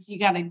time. So you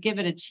got to give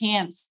it a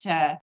chance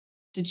to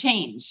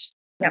change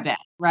a Yep. bit,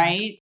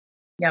 right?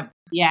 Yep.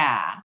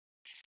 Yeah.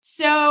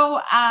 So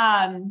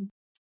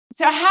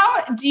so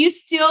how do you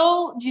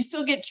still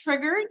get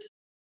triggered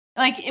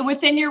like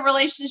within your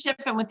relationship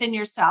and within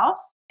yourself?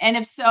 And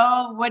if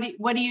so, what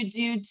do you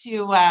do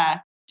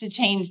to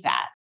change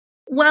that?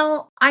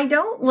 Well, I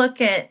don't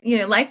look at,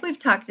 like we've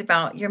talked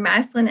about, your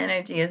masculine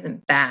energy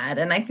isn't bad.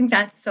 And I think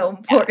that's so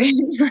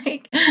important.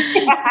 Like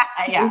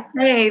Yeah. to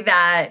say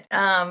that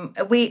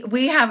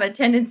we have a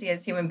tendency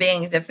as human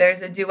beings, if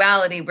there's a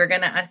duality, we're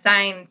gonna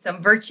assign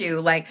some virtue,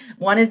 like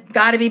one has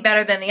got to be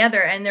better than the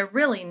other, and they're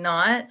really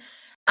not.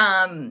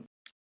 Um,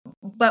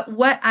 but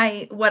what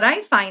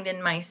I find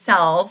in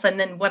myself, and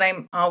then what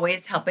I'm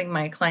always helping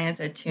my clients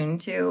attune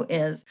to,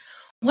 is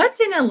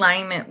what's in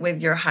alignment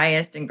with your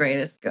highest and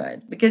greatest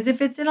good. Because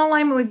if it's in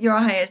alignment with your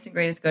highest and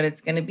greatest good, it's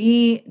going to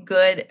be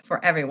good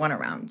for everyone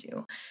around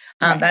you.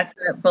 Right. That's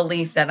a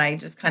belief that I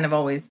just kind of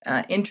always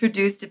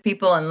introduce to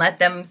people and let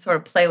them sort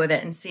of play with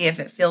it and see if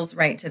it feels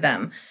right to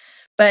them.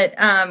 But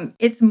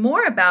it's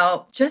more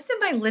about, just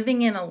am I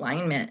living in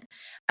alignment?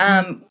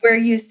 Mm. Where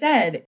you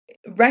said,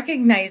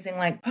 recognizing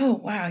like, oh,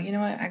 wow, you know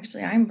what?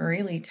 Actually, I'm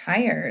really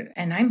tired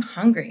and I'm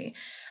hungry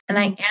and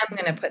I Mhm. am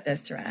going to put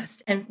this to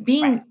rest. And Right.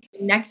 being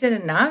connected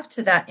enough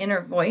to that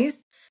inner voice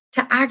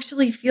to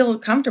actually feel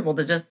comfortable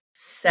to just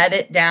set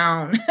it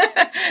down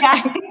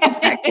Yeah. and come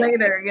back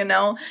later,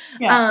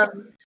 Yeah.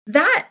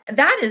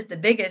 that is the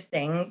biggest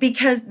thing,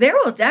 because there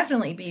will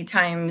definitely be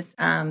times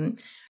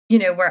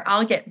where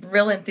I'll get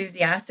real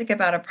enthusiastic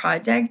about a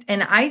project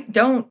and I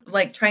don't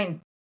like try and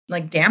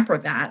like damper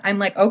that. I'm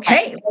like, Right.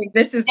 okay, like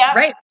this is Yep.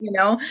 great.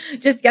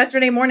 Just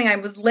yesterday morning, I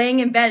was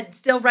laying in bed,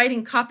 still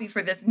writing copy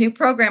for this new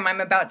program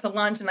I'm about to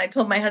launch. And I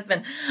told my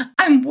husband,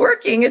 I'm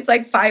working. It's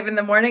like 5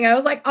 a.m. I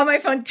was like on my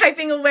phone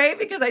typing away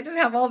because I just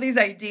have all these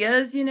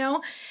ideas.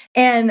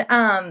 And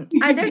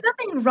there's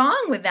nothing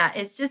wrong with that.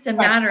 It's just a Right.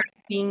 matter of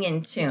being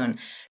in tune.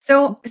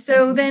 So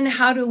then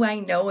how do I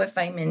know if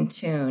I'm in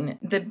tune?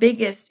 The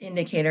biggest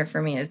indicator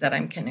for me is that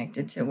I'm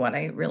connected to what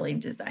I really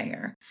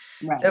desire.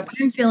 So Right. if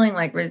I'm feeling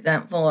like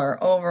resentful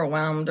or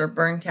overwhelmed or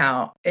burnt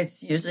out,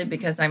 it's usually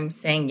because I'm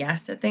saying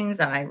yes to things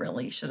that I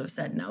really should have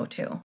said no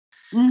to.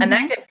 And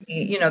that Hmm. could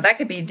be, that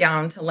could be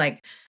down to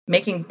like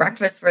making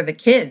breakfast for the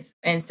kids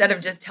instead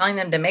of just telling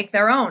them to make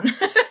their own.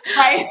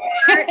 Right.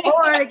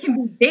 Or it can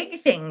be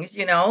big things,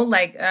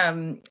 like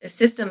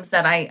systems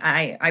that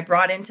I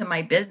brought into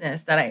my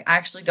business that I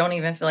actually don't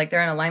even feel like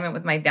they're in alignment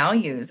with my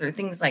values or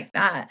things like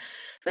that.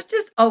 So it's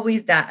just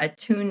always that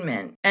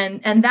attunement,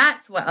 and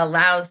that's what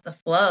allows the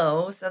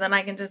flow. So then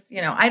I can just,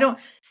 I don't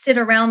sit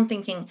around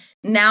thinking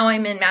now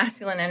I'm in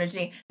masculine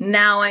energy,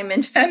 now I'm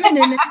in feminine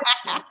energy,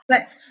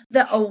 but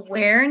the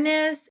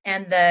awareness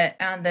and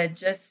the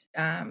just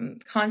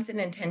constant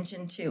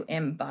intention to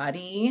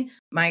embody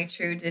my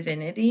true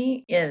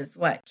divinity is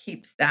what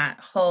keeps that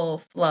whole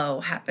flow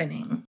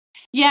happening.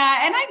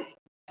 Yeah, and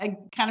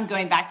kind of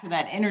going back to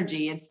that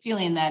energy, it's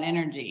feeling that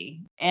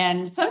energy.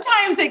 And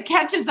sometimes it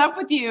catches up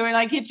with you. And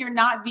like, if you're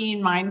not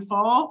being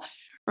mindful,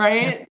 Yeah,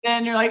 right,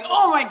 then you're like,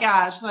 oh my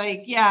gosh,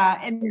 like,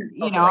 yeah. And,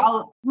 yeah,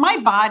 totally. my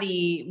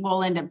body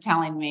will end up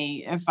telling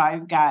me if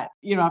I've got,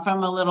 if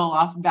I'm a little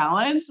off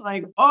balance,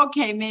 like,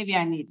 okay, maybe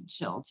I need to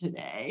chill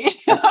today.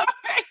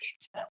 Right.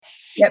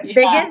 Yeah,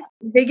 Yeah.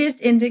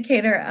 biggest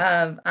indicator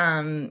of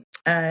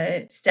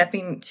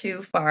stepping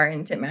too far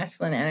into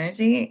masculine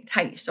energy,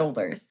 tight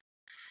shoulders.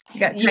 You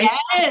got tight Yes.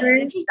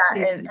 shoulders,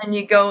 Interesting. and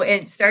you go,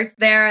 it starts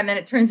there and then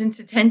it turns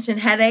into tension,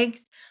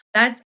 headaches.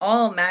 That's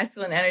all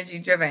masculine energy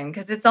driven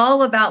because it's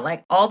all about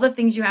like all the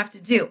things you have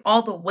to do,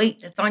 all the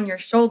weight that's on your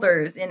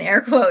shoulders in air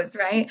quotes,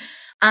 right?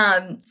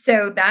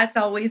 So that's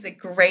always a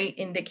great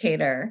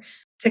indicator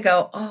to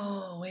go,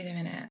 oh, wait a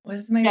minute. What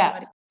is my Yeah.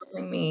 body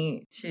telling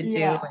me to do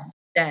Yeah.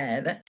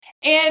 instead?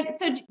 And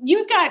so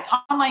you've got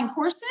online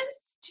courses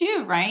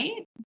too, right?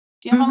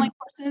 Do you have Mhm. online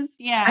courses?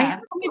 I have Yeah.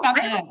 Tell me about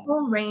I have that. a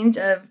whole range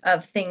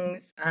of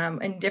things,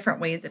 and different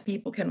ways that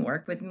people can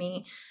work with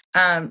me.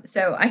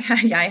 So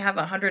yeah, I have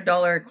a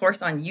 $100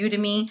 course on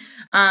Udemy,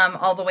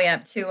 all the way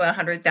up to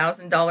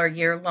 $100,000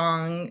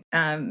 year-long,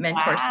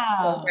 mentorship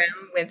Wow.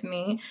 program with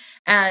me,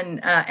 and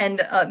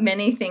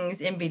many things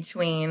in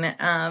between.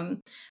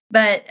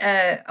 But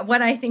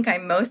what I think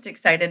I'm most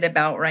excited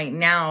about right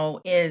now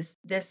is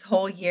this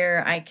whole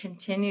year I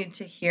continued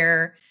to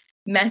hear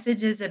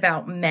messages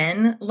about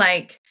men,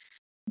 like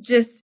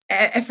just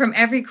from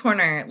every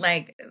corner,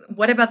 like,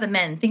 what about the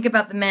men? Think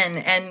about the men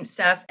and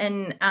stuff.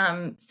 And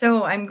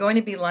so I'm going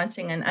to be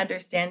launching an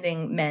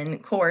Understanding Men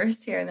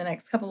course here in the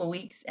next couple of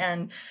weeks.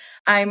 And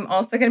I'm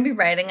also going to be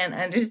writing an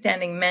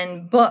Understanding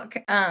Men book.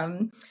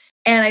 And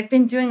I've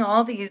been doing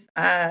all these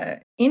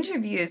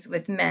interviews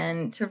with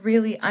men to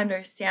really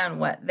understand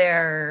what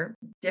their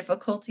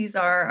difficulties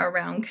are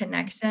around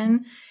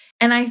connection.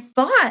 And I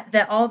thought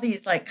that all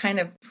these like kind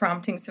of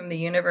promptings from the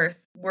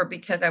universe were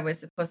because I was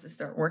supposed to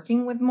start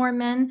working with more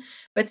men.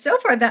 But so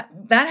far that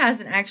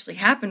hasn't actually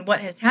happened. What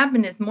has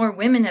happened is more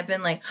women have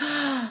been like,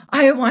 oh,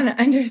 I want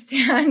to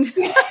understand.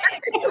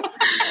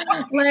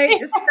 Like,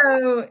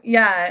 so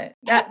yeah,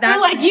 They're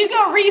that's like, you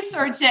go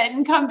research it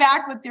and come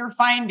back with your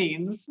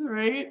findings,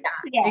 right?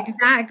 Yeah.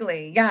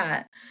 exactly.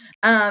 Yeah.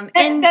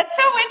 And That's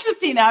so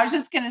interesting. Though. I was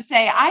just going to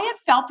say, I have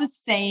felt the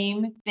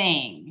same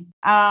thing.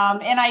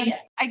 And I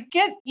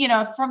get,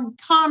 from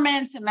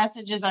comments and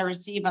messages I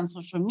receive on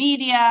social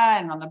media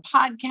and on the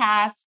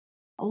podcast,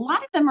 a lot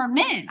of them are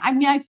men. I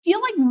mean, I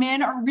feel like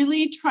men are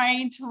really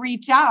trying to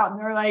reach out and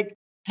they're like,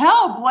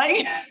 help,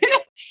 like,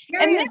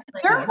 and they're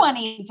seriously.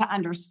 wanting to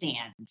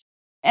understand.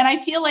 And I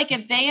feel like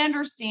if they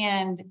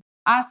understand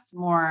us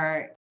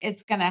more,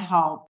 it's going to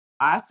help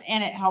us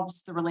and it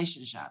helps the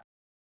relationship.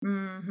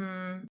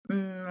 Mhm.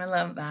 I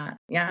love that.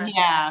 Yeah.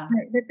 Yeah.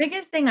 The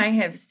biggest thing I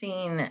have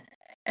seen,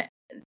 eh,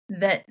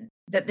 that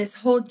this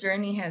whole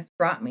journey has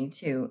brought me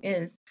to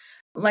is,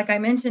 like I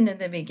mentioned in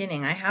the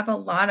beginning, I have a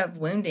lot of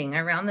wounding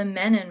around the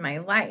men in my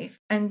life.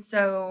 And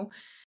so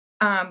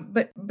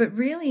but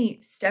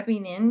really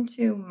stepping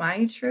into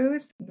my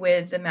truth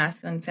with the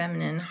masculine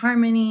feminine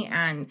harmony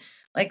and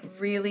like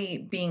really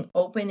being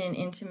open in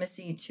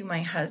intimacy to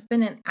my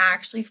husband and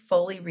actually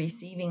fully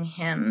receiving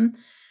him,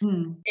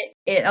 Mm.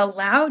 it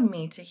allowed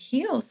me to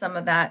heal some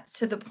of that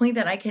to the point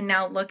that I can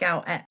now look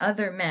out at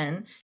other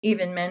men,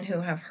 even men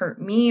who have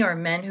hurt me or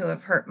men who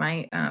have hurt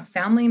my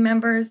family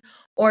members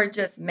or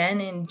just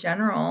men in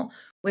general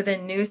with a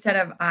new set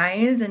of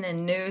eyes and a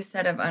new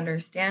set of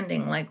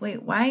understanding. Like,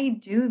 wait, why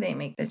do they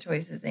make the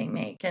choices they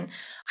make? And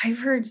I've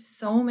heard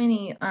so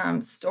many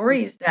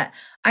stories that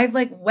I've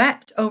like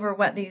wept over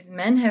what these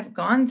men have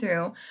gone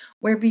through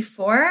where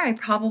before I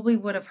probably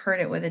would have heard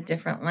it with a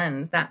different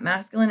lens. That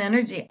masculine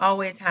energy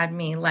always had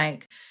me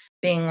like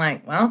being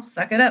like, "Well,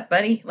 suck it up,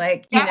 buddy."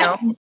 Like, Yeah.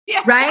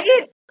 Yeah.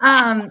 right?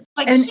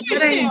 Like, And shoo,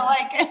 what I shoo,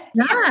 like,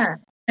 yeah. yeah,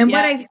 and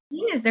what Yeah. I've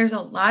seen is there's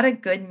a lot of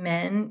good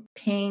men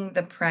paying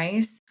the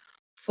price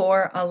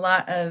for a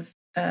lot of,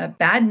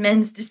 bad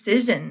men's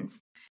decisions.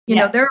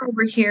 Yes. They're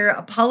over here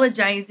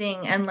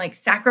apologizing and, like,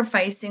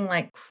 sacrificing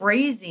like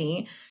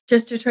crazy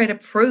just to try to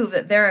prove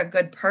that they're a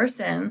good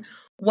person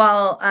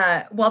while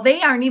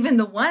they aren't even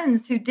the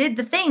ones who did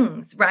the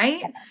things,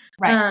 right?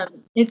 Right.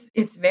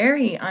 It's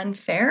very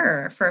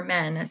unfair for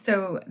men,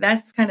 so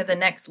that's kind of the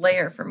next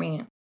layer for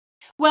me.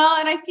 Well,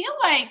 and I feel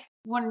like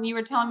when you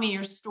were telling me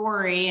your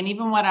story and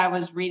even what I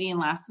was reading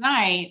last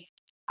night,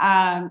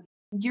 um,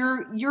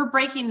 you're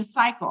breaking the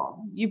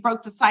cycle. You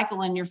broke the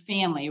cycle in your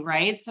family,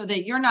 right? So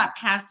that you're not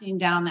passing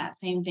down that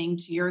same thing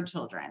to your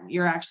children.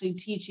 You're actually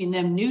teaching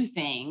them new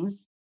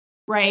things,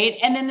 right?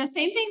 And then the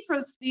same thing for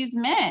these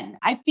men.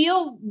 I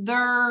feel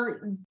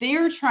they're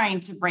trying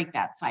to break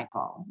that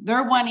cycle.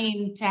 They're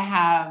wanting to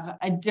have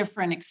a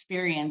different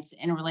experience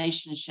in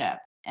relationship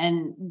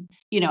and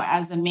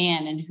as a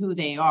man and who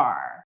they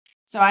are.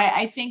 So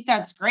I think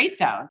that's great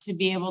though, to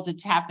be able to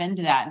tap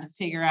into that and to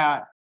figure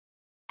out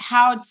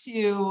how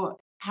to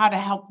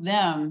help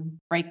them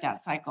break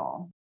that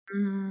cycle.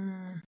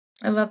 Mm,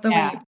 I love the way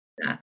Yeah. you put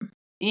that.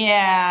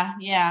 Yeah,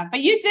 yeah. But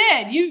you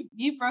did.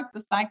 You broke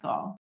the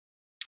cycle.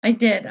 I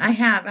did. I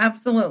have,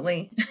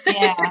 absolutely.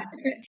 Yeah.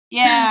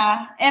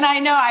 Yeah. And I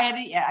know I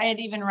had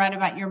even read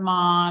about your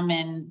mom,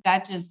 and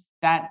that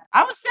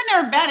I was sitting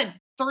there in bed at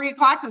 3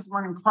 o'clock this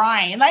morning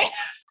crying. Like,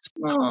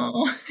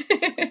 Oh.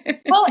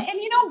 well, and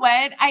you know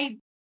what?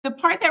 The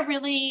part that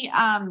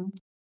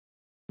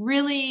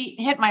really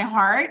hit my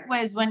heart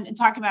was when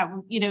talking about,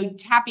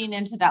 tapping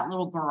into that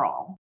little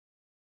girl.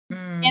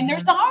 And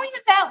there's Mhm. always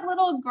that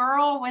little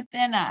girl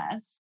within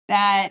us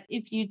that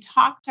if you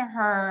talk to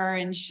her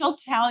and she'll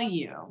tell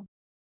you,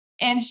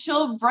 and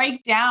she'll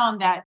break down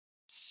that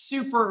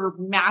super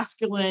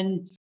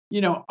masculine,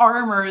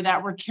 armor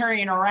that we're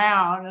carrying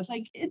around. It's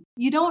like,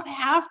 you don't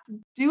have to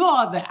do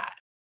all that,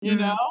 you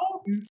know?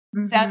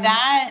 Mhm. So Mhm.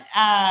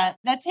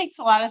 that takes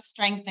a lot of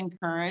strength and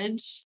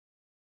courage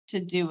to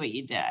do what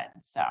you did.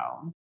 So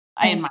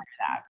I Thank admire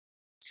you. that.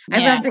 I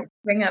Yeah. love that you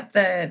bring up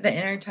the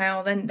inner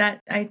child, and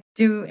that I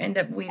do end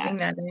up Yeah. weaving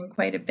that in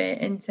quite a bit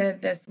into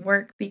this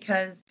work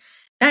because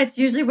that's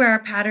usually where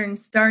our pattern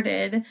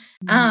started.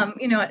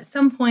 Mhm. At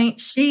some point,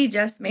 she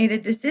just made a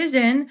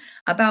decision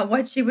about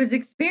what she was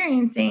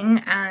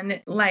experiencing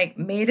and like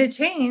made a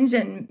change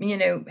and,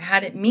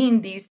 had it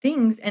mean these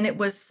things. And it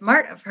was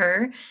smart of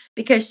her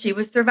because she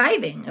was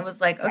surviving. It was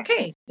like,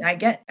 okay, I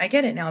get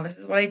it now. This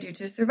is what I do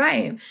to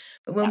survive.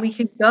 But when Yeah. we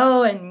could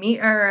go and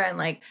meet her and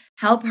like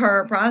help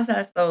her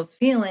process those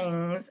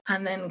feelings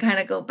and then kind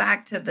of go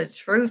back to the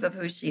truth of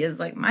who she is.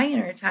 Like my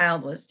inner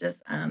child was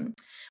just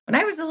when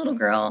I was a little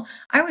girl,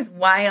 I was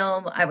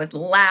wild, I was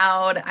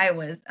loud, I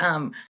was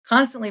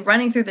constantly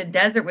running through the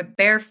desert with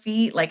bare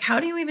feet. Like how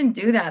do you even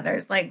do that?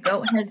 There's like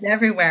goat heads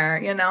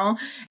everywhere,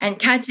 and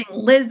catching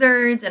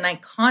lizards, and I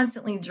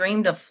constantly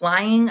dreamed of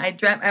flying.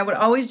 I would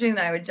always dream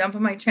that I would jump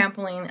on my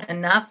trampoline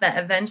enough that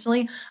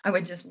eventually I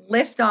would just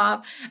lift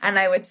off and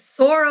I would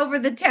soar over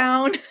the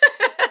town.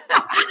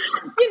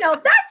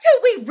 That's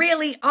who we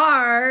really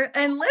are.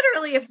 And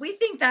literally, if we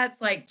think that's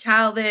like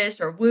childish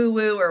or woo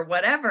woo or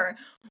whatever,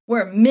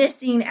 we're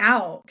missing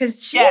out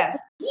because she's Yeah.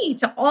 the key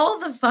to all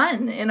the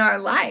fun in our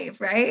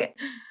life, right?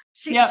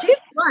 She's Yep. the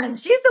one.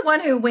 She's the one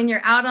who, when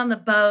you're out on the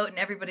boat and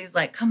everybody's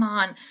like, come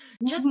on,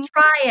 just Mhm.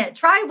 try it.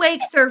 Try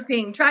wake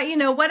surfing. Try,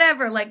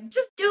 whatever. Like,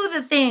 just do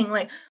the thing.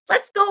 Like,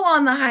 let's go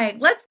on the hike.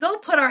 Let's go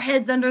put our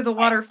heads under the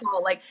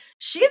waterfall. Like,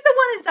 she's the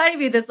one inside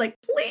of you that's like,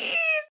 please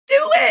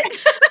do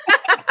it.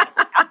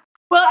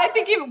 Well, I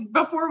think even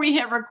before we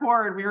hit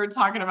record, we were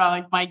talking about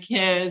like my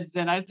kids,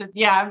 and I said,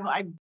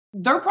 "Yeah,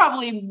 they're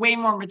probably way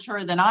more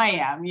mature than I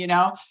am, you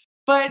know."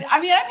 But I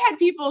mean, I've had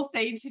people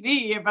say to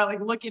me about like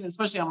looking,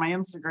 especially on my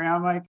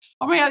Instagram, like,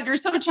 "Oh my God, you're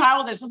so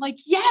childish." I'm like,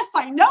 "Yes,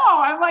 I know."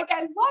 I'm like,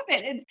 I love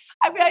it, and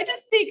I mean, I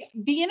just think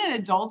being an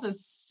adult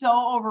is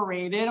so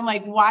overrated. I'm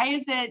like, why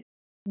is it?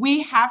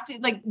 We have to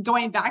like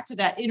going back to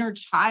that inner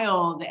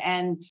child,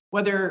 and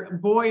whether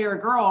boy or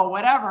girl,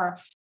 whatever.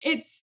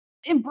 It's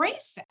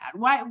embrace that.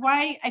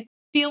 Why I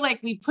feel like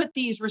we put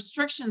these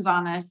restrictions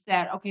on us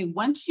that okay,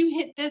 once you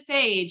hit this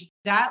age,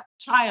 that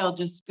child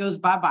just goes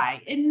bye-bye.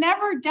 It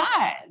never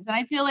does. And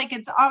I feel like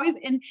it's always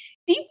and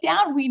deep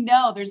down we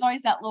know there's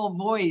always that little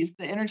voice,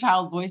 the inner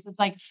child voice that's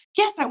like,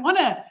 yes, I want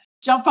to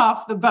jump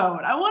off the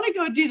boat. I want to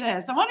go do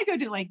this. I want to go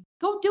do like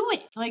go do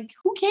it. Like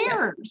who Yep.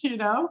 cares, you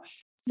know?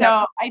 Yep.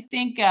 So I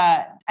think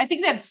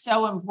that's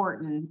so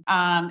important.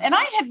 And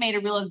I had made a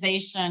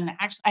realization.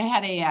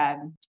 Actually, I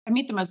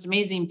meet the most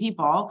amazing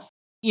people,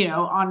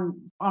 on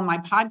my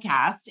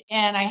podcast,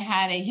 and I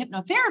had a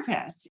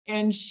hypnotherapist,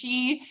 and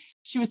she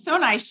was so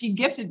nice. She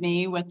gifted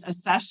me with a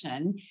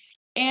session,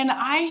 and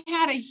I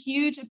had a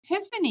huge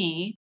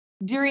epiphany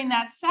during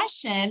that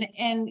session,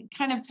 and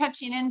kind of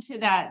touching into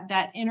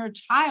that inner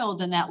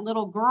child and that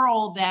little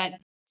girl. That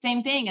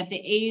same thing at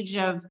the age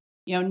of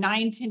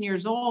 9, 10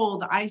 years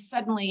old, I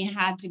suddenly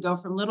had to go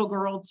from little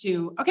girl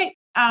to, okay,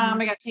 Mhm.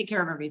 I got to take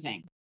care of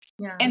everything.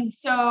 Yeah. And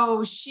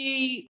so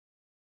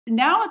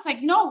now it's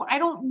like, no, I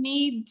don't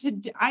need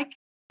to,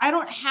 I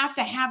don't have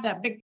to have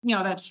that big,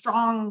 that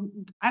strong,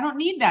 I don't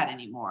need that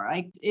anymore.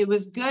 Like it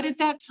was good at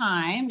that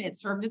time. It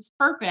served its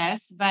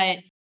purpose, but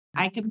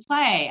I can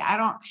play. I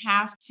don't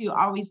have to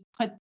always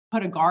put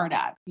a guard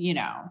up.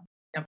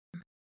 Yep.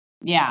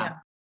 Yeah. Yep.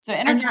 So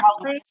inner And child.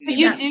 So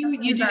you that do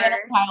play you is do inner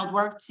child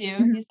work too,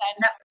 Mhm. you said?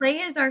 That play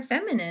is our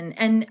feminine,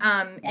 and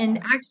Yeah.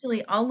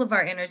 actually all of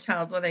our inner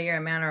childs, whether you're a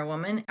man or a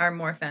woman, are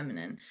more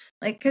feminine.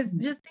 Like, because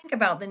Mhm. just think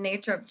about the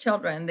nature of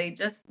children. They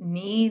just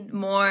need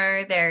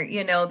more.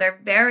 They're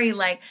very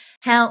like,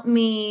 help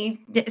me,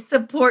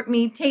 support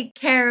me, take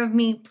care of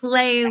me,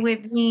 play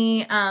with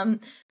me.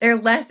 They're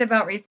less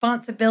about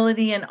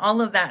responsibility and all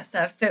of that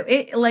stuff. So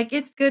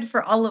it's good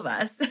for all of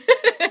us.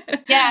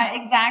 Yeah,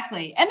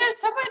 exactly. And there's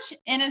so much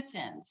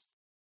innocence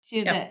to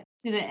Yep.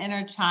 the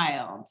inner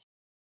child.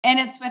 And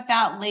it's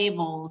without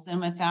labels and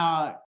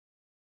without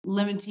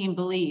limiting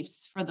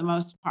beliefs for the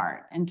most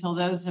part until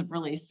those have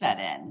really set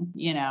in, of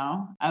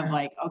Yeah.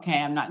 like,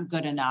 okay, I'm not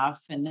good enough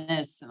and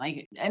this and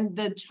like and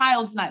the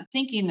child's not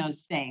thinking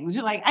those things.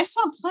 You're like, I just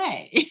want to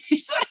play. I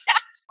just want to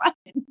have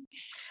fun.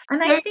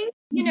 And I So think,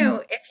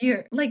 mhm. if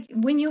you're like,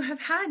 when you have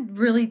had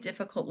really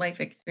difficult life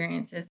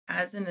experiences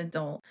as an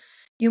adult,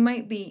 you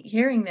might be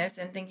hearing this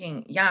and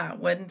thinking, yeah,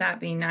 wouldn't that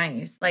be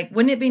nice? Like,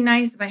 wouldn't it be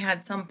nice if I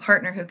had some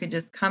partner who could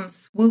just come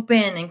swoop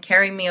in and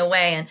carry me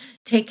away and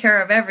take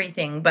care of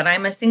everything? But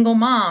I'm a single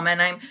mom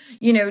and I'm,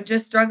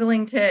 just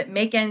struggling to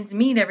make ends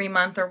meet every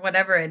month or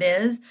whatever it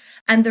is.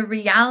 And the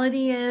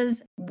reality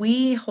is,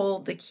 we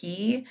hold the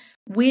key.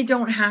 We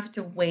don't have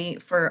to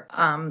wait for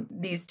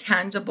these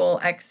tangible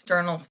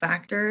external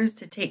factors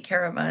to take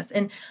care of us.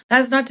 And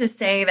that's not to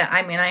say that,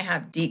 I mean, I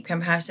have deep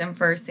compassion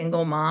for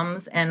single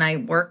moms, and I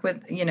work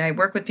with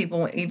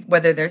people,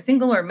 whether they're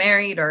single or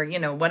married or,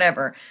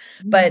 whatever.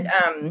 But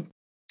Mhm.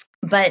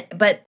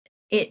 but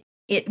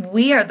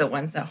we are the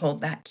ones that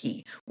hold that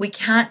key. We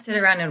can't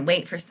sit around and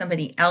wait for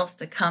somebody else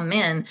to come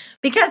in,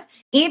 because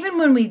even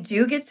when we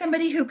do get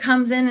somebody who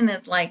comes in and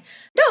is like,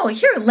 no,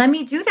 here, let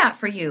me do that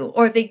for you,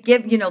 or they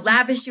give,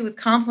 lavish you with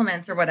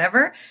compliments or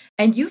whatever,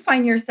 and you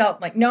find yourself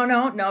like, no,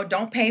 no, no,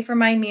 don't pay for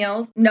my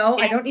meals. No,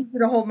 I Yeah, don't need you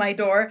to hold my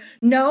door.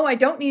 No, I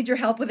don't need your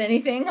help with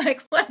anything,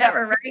 like right,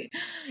 whatever, right?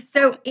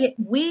 So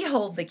we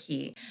hold the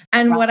key.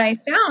 And right. what I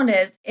found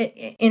is,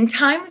 in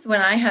times when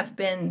I have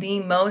been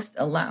the most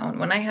alone,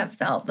 when I have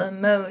felt the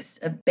most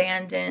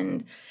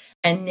abandoned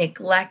and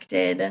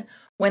neglected,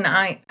 when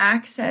I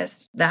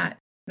accessed that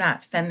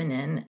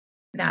feminine,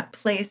 that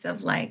place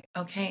of like,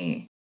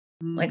 okay,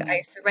 like, Mhm.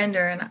 I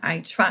surrender and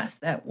I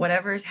trust that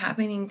whatever is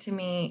happening to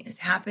me is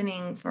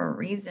happening for a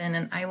reason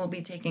and I will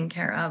be taken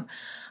care of.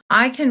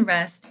 I can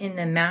rest in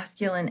the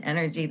masculine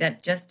energy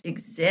that just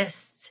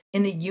exists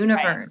in the Right,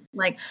 universe.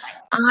 Like,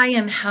 right. I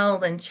am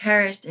held and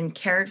cherished and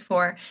cared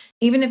for,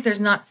 even if there's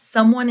not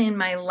someone in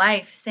my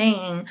life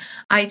saying,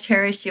 I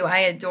cherish you, I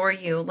adore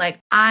you. Like,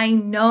 I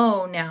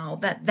know now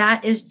that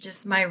that is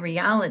just my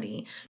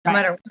reality. No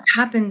Right. matter what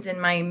happens in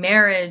my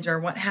marriage or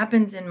what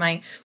happens in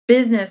my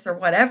business or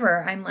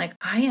whatever, I'm like,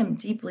 I am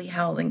deeply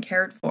held and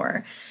cared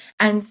for.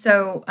 And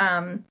so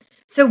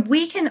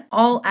we can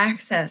all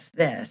access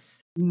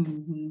this.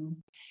 Mhm.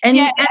 Yeah, And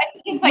I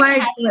think it's like why I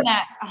having do it.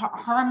 that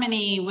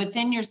harmony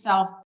within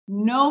yourself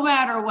no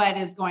matter what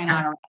is going Yeah,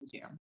 on around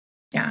you. yeah,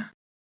 yeah,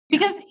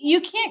 Because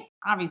you can't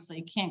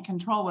obviously can't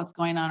control what's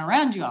going on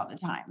around you all the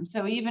time.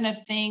 So even if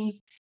things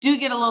do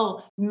get a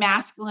little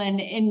masculine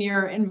in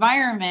your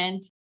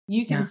environment,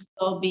 you can yeah,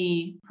 still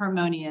be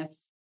harmonious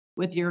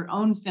with your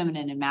own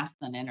feminine and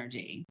masculine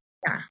energy.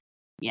 yeah,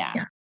 Yeah.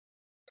 yeah.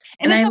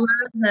 And And it's I a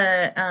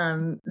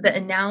love the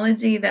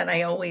analogy that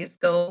I always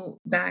go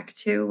back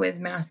to with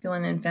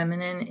masculine and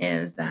feminine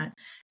is that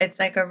it's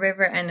like a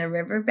river and a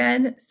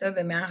riverbed. So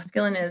the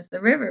masculine is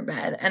the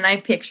riverbed, and I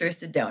picture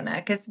Sedona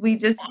because we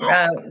just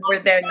were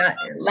there not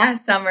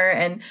last summer,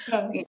 and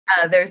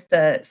there's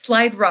the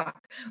slide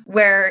rock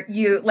where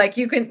you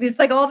can, it's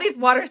like all these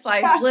water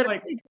slides literally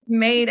like just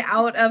made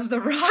out of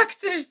the rocks.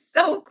 They're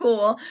so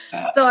cool.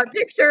 So I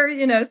picture,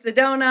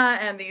 Sedona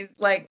and these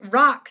like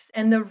rocks,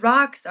 and the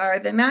rocks are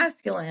the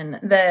masculine,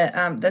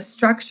 the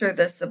structure,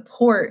 the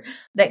support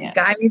that yeah.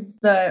 guides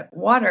the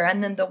water,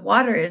 and then the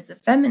water is the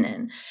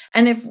feminine.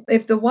 And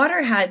if the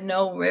water had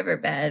no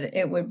riverbed,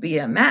 it would be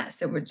a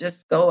mess. It would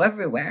just go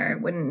everywhere.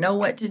 It wouldn't know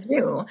what to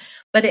do.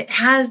 But it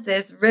has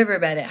this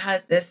riverbed, it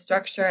has this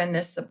structure and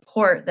this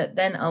support that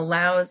then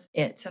allows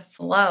it to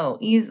flow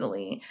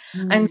easily.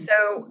 And Mm,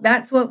 so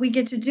that's what we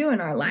get to do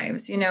in our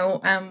lives.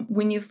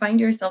 When you find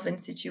yourself in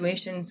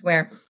situations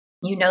where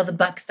the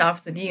buck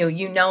stops with you,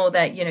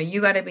 that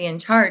you got to be in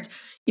charge.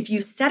 If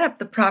you set up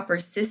the proper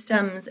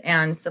systems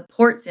and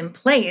supports in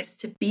place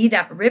to be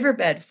that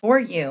riverbed for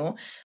you, mhm.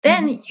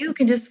 then you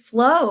can just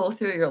flow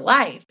through your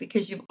life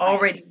because you've Right.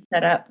 already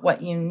set up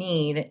what you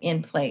need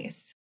in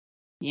place.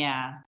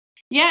 Yeah.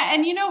 Yeah,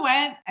 and you know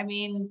what? I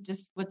mean,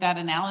 just with that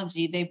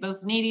analogy, they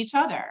both need each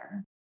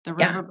other. The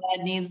Yeah.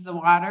 riverbed needs the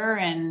water,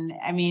 and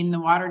I mean, the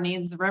water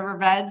needs the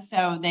riverbed.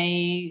 So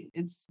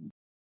it's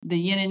the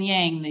yin and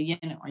yang, the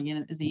yin or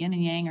yin is the yin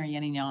and yang or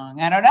yin and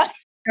yang. I don't know. I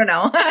don't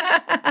know.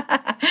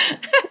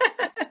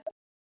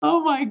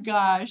 Oh my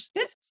gosh.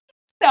 This is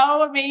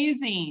so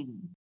amazing.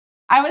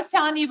 I was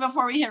telling you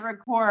before we hit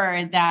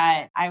record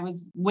that I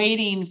was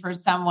waiting for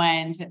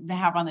someone to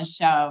have on the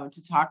show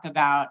to talk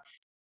about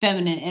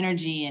feminine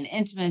energy and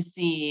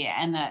intimacy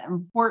and the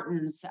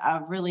importance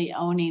of really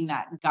owning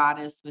that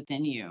goddess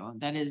within you.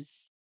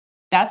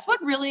 That's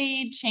what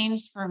really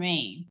changed for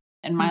me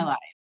in my life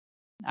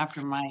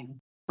after my Should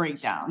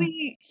breakdown.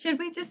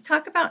 we just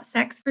talk about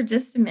sex for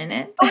just a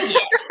minute? Oh yeah,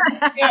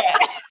 let's do it.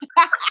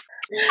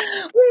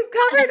 We've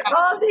covered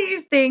all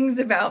these things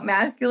about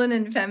masculine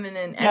and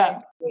feminine Yeah.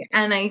 energy,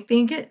 and I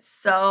think it's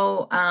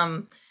so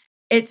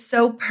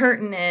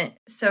pertinent.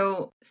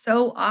 So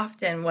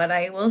often what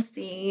I will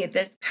see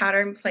this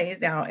pattern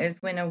plays out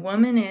is when a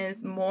woman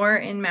is more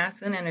in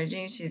masculine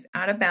energy, she's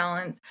out of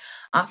balance.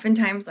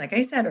 Oftentimes, like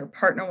I said, her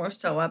partner will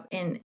show up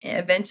in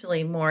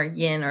eventually more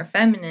yin or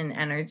feminine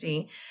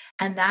energy,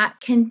 and that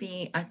can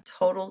be a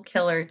total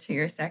killer to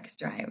your sex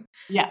drive.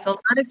 Yeah. So a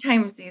lot of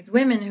times these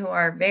women who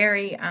are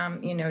very,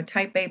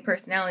 type A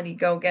personality,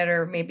 go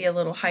getter, maybe a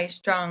little high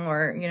strung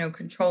or,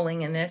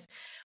 controlling in this,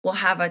 will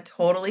have a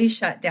totally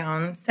shut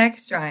down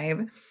sex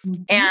drive.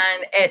 Mhm.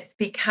 And it's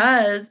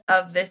because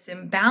of this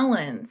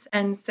imbalance.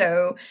 And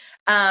so,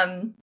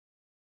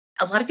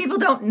 a lot of people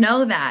don't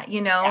know that,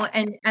 Yeah.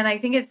 and I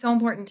think it's so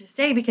important to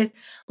say because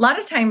a lot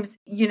of times,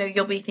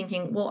 you'll be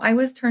thinking, well, I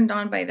was turned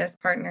on by this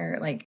partner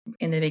like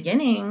in the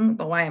beginning,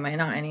 but why am I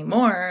not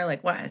anymore?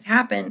 Like what has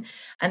happened?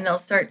 And they'll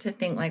start to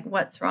think like,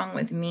 what's wrong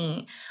with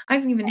me?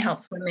 I've even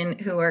helped women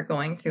who are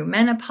going through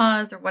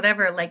menopause or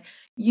whatever. Like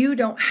you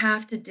don't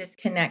have to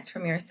disconnect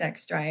from your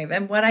sex drive.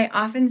 And what I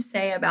often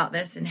say about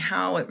this and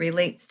how it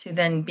relates to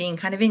then being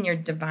kind of in your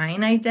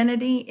divine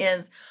identity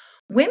is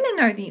women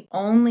are the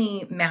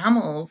only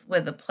mammals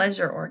with a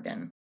pleasure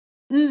organ.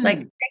 Like,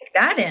 Mm. take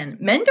that in.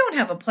 Men don't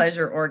have a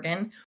pleasure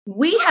organ.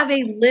 We have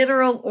a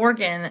literal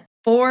organ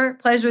for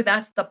pleasure.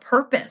 That's the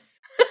purpose.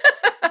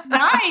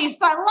 Nice.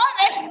 I love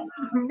it.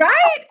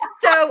 Right?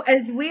 So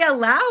as we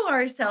allow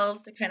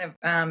ourselves to kind of,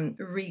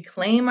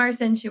 reclaim our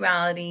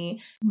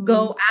sensuality, Mhm.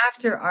 go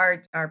after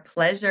our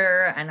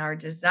pleasure and our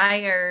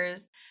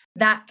desires,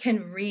 that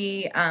can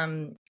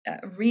reignite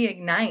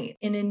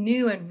in a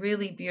new and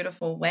really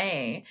beautiful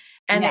way.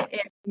 And Yeah.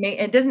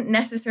 it doesn't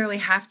necessarily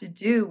have to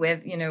do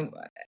with,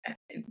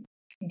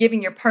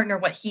 giving your partner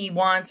what he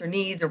wants or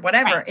needs or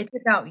whatever. Right. It's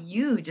about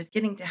you just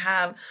getting to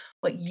have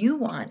what you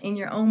want in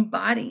your own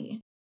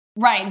body.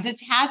 Right.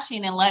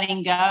 Detaching and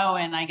letting go.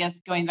 And I guess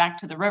going back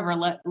to the river,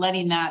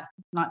 letting that,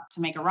 not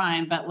to make a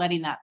rhyme, but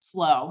letting that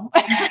flow.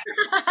 You know,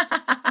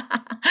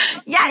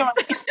 Yes.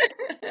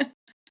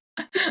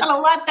 gotta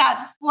let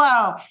that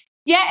flow.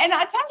 Yeah, and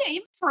I tell you,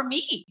 even for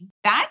me,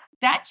 that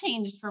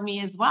changed for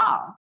me as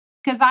well.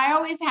 Because I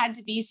always had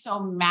to be so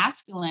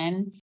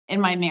masculine in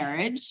my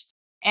marriage,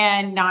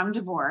 and now I'm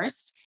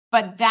divorced.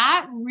 But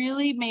that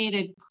really made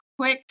a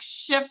quick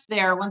shift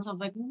there once I was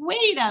like,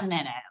 wait a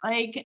minute.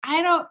 Like,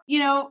 I don't,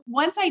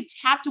 once I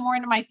tapped more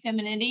into my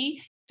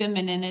femininity,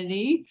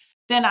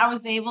 then I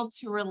was able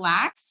to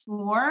relax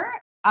more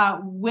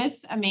with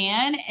a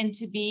man and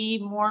to be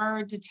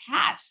more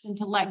detached and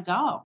to let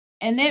go,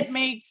 and it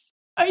makes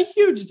a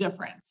huge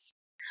difference.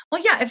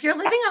 Well, yeah, if you're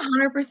living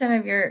 100%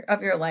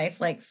 of your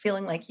life, like,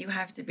 feeling like you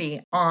have to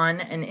be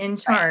on and in Right.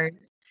 charge,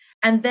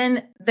 and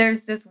then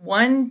there's this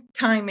one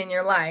time in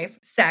your life,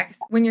 sex,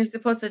 when you're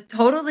supposed to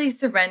totally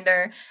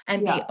surrender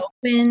and be Yeah.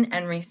 open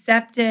and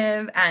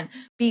receptive and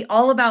be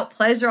all about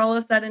pleasure all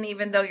of a sudden,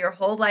 even though your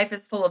whole life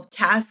is full of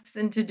tasks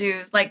and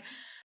to-dos, like,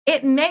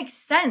 it makes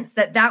sense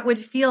that that would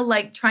feel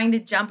like trying to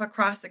jump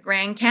across the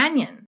Grand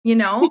Canyon, you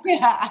know?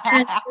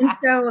 And Yeah.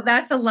 so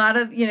that's a lot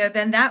of,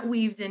 then that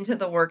weaves into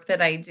the work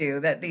that I do,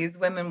 that these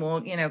women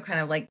will, kind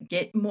of like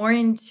get more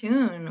in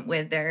tune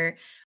with their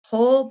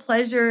whole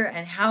pleasure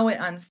and how it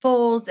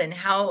unfolds and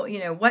how,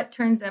 what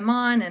turns them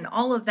on and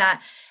all of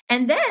that.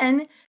 And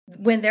then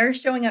when they're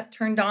showing up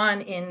turned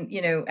on in,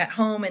 at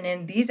home and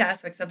in these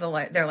aspects of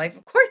their life,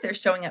 of course, they're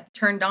showing up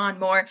turned on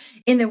more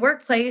in the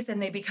workplace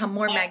and they become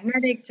more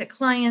magnetic to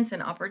clients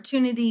and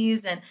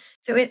opportunities. And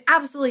so it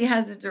absolutely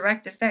has a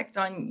direct effect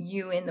on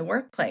you in the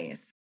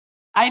workplace.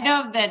 I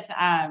know that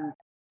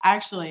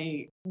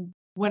actually,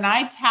 when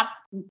I tap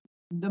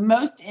the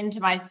most into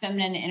my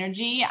feminine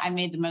energy, I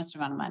made the most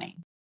amount of money.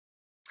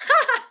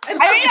 I I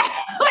love mean,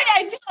 that. like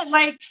I did,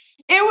 like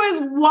it was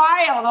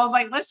wild. I was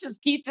like, let's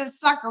just keep this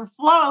sucker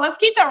flowing. Let's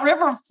keep the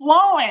river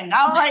flowing.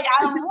 I was like,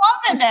 I'm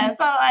loving this.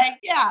 I'm like,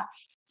 yeah.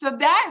 So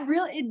that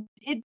really,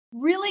 it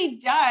really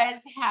does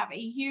have a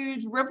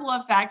huge ripple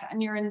effect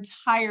on your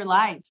entire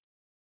life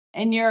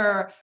and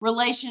your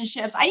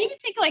relationships. I even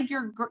think like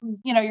your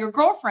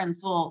girlfriends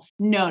will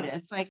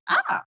notice, like,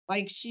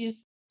 like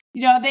she's,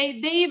 they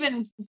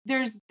even,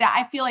 there's that.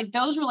 I feel like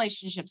those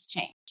relationships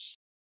change,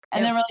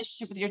 and the Yep,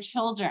 relationship with your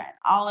children,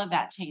 all of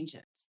that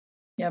changes.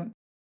 yep.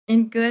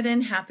 In good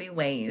and happy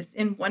ways,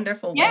 in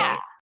wonderful Yeah.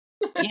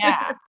 ways.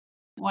 Yeah.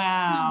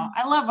 Wow.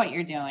 I love what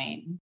you're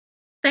doing.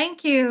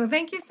 Thank you.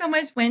 Thank you so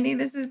much, Wendy.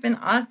 This has been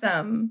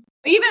awesome.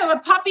 Even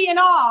with puppy and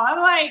all. I'm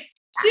like,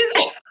 she's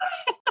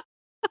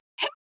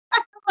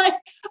like,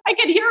 I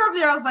could hear her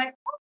there. I was like,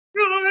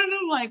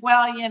 I'm like,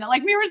 well,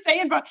 like we were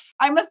saying, but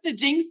I must have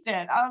jinxed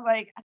it. I was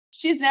like,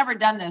 she's never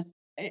done this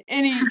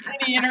any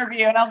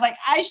interview. And I was like,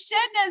 I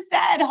shouldn't have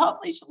said,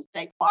 hopefully she'll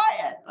stay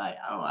quiet. Like,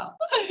 oh well.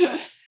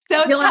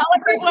 So You'll tell have to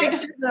put everyone.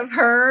 pictures of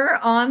her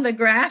on the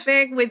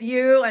graphic with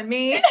you and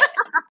me.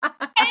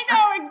 I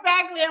know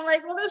exactly. I'm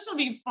like, well, this will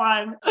be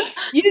fun.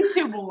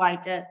 YouTube will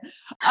like it.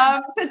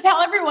 So tell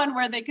everyone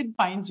where they can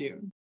find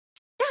you.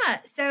 Yeah.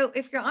 So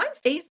if you're on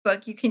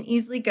Facebook, you can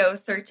easily go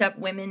search up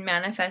Women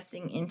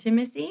Manifesting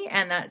Intimacy.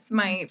 And that's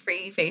my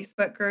free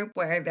Facebook group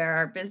where there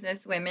are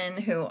business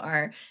women who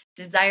are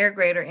desire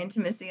greater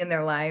intimacy in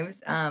their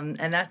lives. And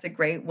that's a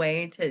great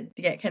way to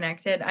get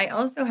connected. I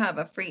also have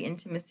a free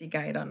intimacy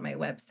guide on my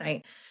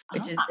website,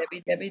 which is Ah,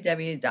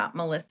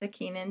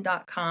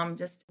 www.melisakeenan.com,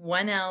 just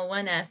one L,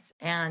 one S.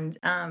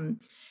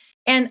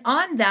 And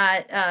on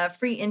that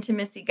free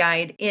intimacy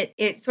guide,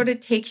 it sort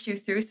of takes you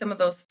through some of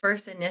those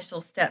first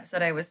initial steps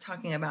that I was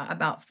talking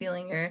about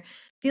feeling your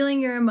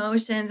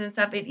emotions and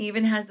stuff. It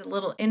even has a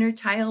little inner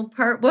child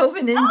part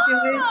woven into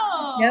it.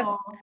 Yep. oh.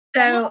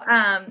 So,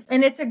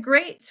 and it's a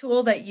great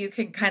tool that you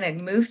can kind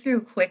of move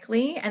through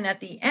quickly. And at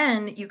the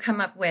end, you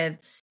come up with,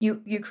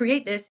 you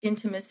create this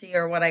intimacy,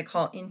 or what I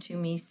call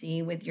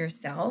intimacy, with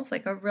yourself,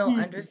 like a real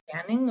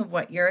understanding of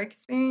what you're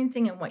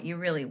experiencing and what you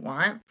really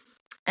want.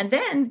 And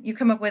then you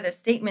come up with a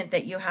statement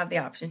that you have the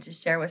option to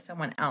share with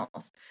someone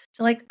else,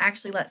 to like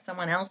actually let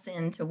someone else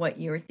into what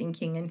you're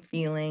thinking and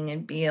feeling,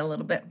 and be a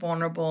little bit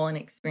vulnerable and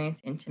experience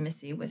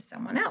intimacy with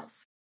someone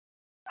else.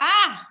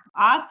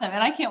 Awesome.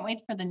 And I can't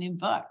wait for the new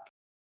book.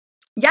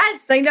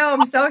 Yes, I know.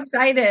 I'm so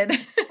excited.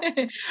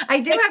 I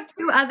do have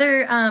two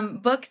other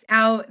books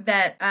out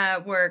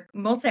that were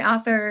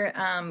multi-author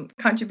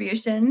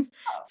contributions.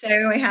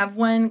 So I have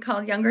one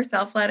called Younger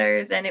Self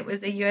Letters, and it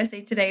was a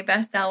USA Today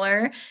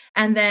bestseller.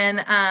 And then,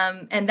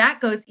 and that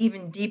goes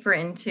even deeper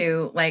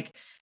into like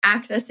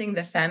accessing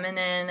the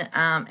feminine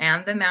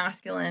and the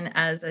masculine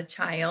as a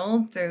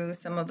child through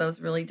some of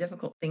those really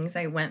difficult things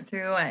I went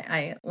through.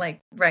 I like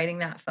writing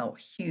that, felt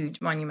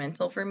huge,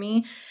 monumental for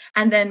me.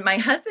 And then my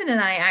husband and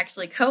I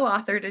actually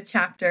co-authored a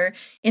chapter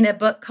in a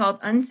book called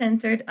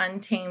Uncensored,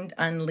 Untamed,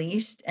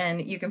 Unleashed.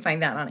 And you can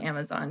find that on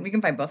Amazon. You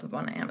can find both of them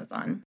on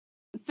Amazon.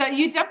 So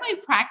you definitely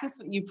practice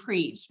what you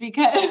preach,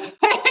 because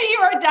you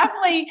are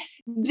definitely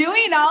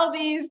doing all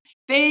these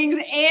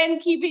things and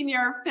keeping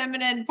your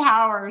feminine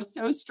power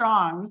so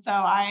strong. So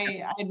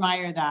I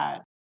admire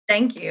that.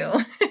 Thank you.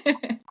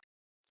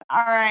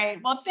 All right.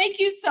 Well, thank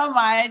you so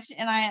much.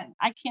 And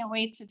I can't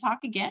wait to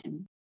talk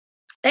again.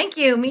 Thank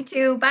you. Me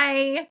too.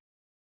 Bye.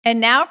 And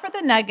now for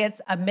the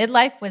nuggets of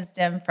midlife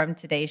wisdom from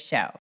today's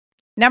show.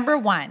 Number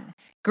 1,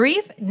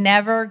 grief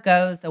never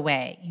goes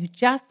away. You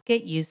just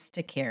get used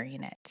to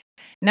carrying it.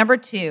 Number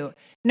 2,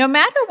 no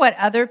matter what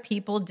other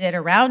people did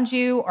around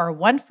you or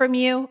want from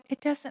you,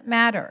 it doesn't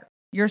matter.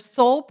 Your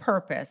sole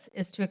purpose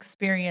is to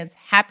experience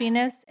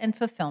happiness and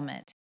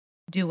fulfillment.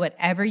 Do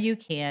whatever you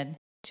can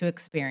to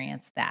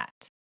experience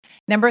that.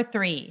 Number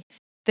 3,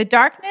 the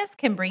darkness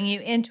can bring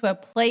you into a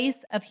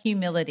place of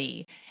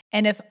humility.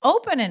 And if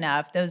open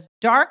enough, those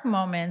dark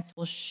moments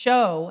will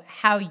show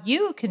how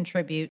you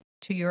contribute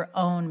to your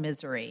own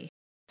misery.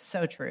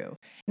 So true.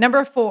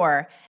 Number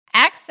 4,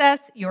 access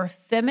your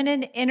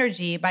feminine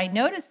energy by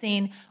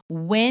noticing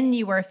when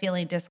you are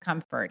feeling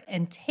discomfort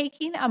and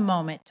taking a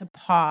moment to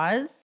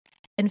pause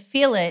and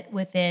feel it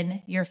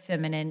within your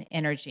feminine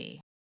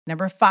energy.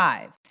 Number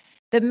 5,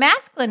 the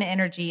masculine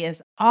energy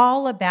is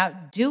all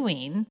about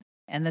doing,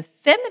 and the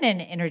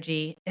feminine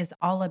energy is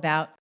all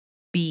about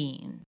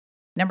being.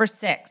 Number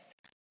 6,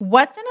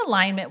 what's in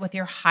alignment with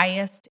your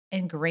highest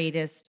and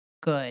greatest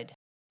good?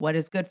 What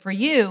is good for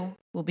you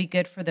will be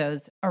good for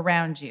those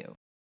around you.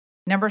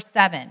 Number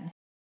 7,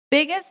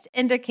 biggest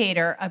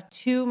indicator of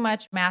too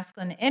much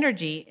masculine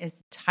energy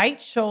is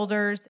tight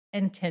shoulders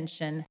and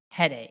tension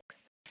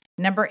headaches.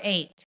 Number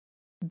 8,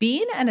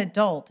 being an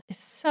adult is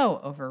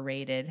so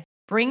overrated.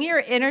 Bring your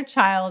inner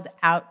child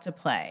out to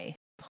play.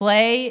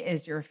 Play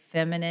is your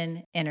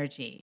feminine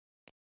energy.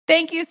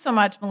 Thank you so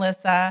much,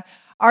 Melisa.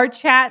 Our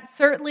chat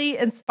certainly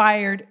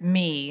inspired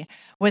me.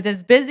 With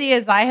as busy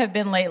as I have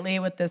been lately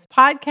with this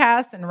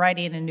podcast and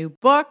writing a new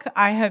book,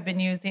 I have been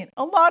using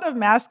a lot of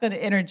masculine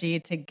energy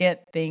to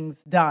get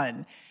things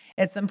done.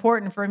 It's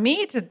important for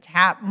me to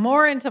tap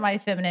more into my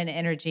feminine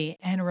energy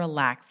and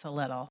relax a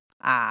little.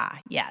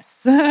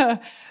 Yes.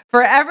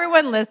 For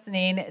everyone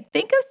listening,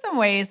 think of some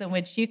ways in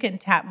which you can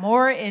tap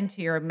more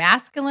into your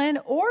masculine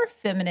or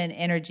feminine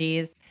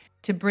energies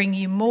to bring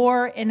you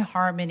more in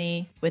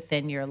harmony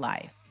within your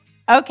life.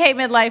 Okay,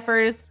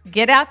 midlifers,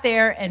 get out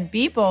there and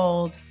be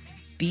bold,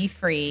 be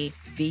free,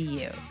 be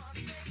you.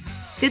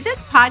 Did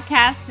this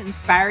podcast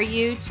inspire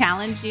you,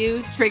 challenge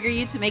you, trigger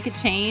you to make a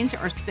change,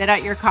 or spit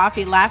out your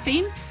coffee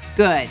laughing?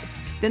 Good.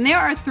 Then there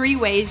are 3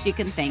 ways you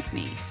can thank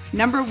me.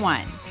 Number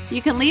 1,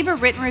 you can leave a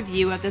written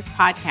review of this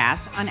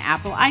podcast on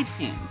Apple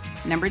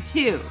iTunes. Number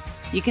 2,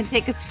 you can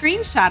take a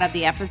screenshot of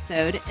the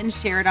episode and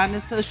share it onto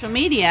social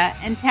media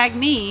and tag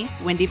me,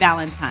 Wendy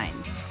Valentine.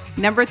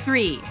 Number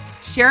 3,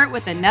 share it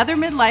with another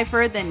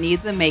midlifer that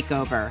needs a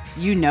makeover.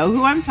 You know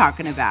who I'm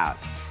talking about.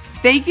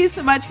 Thank you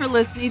so much for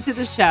listening to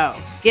the show.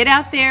 Get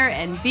out there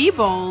and be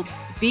bold,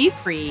 be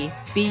free,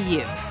 be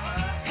you.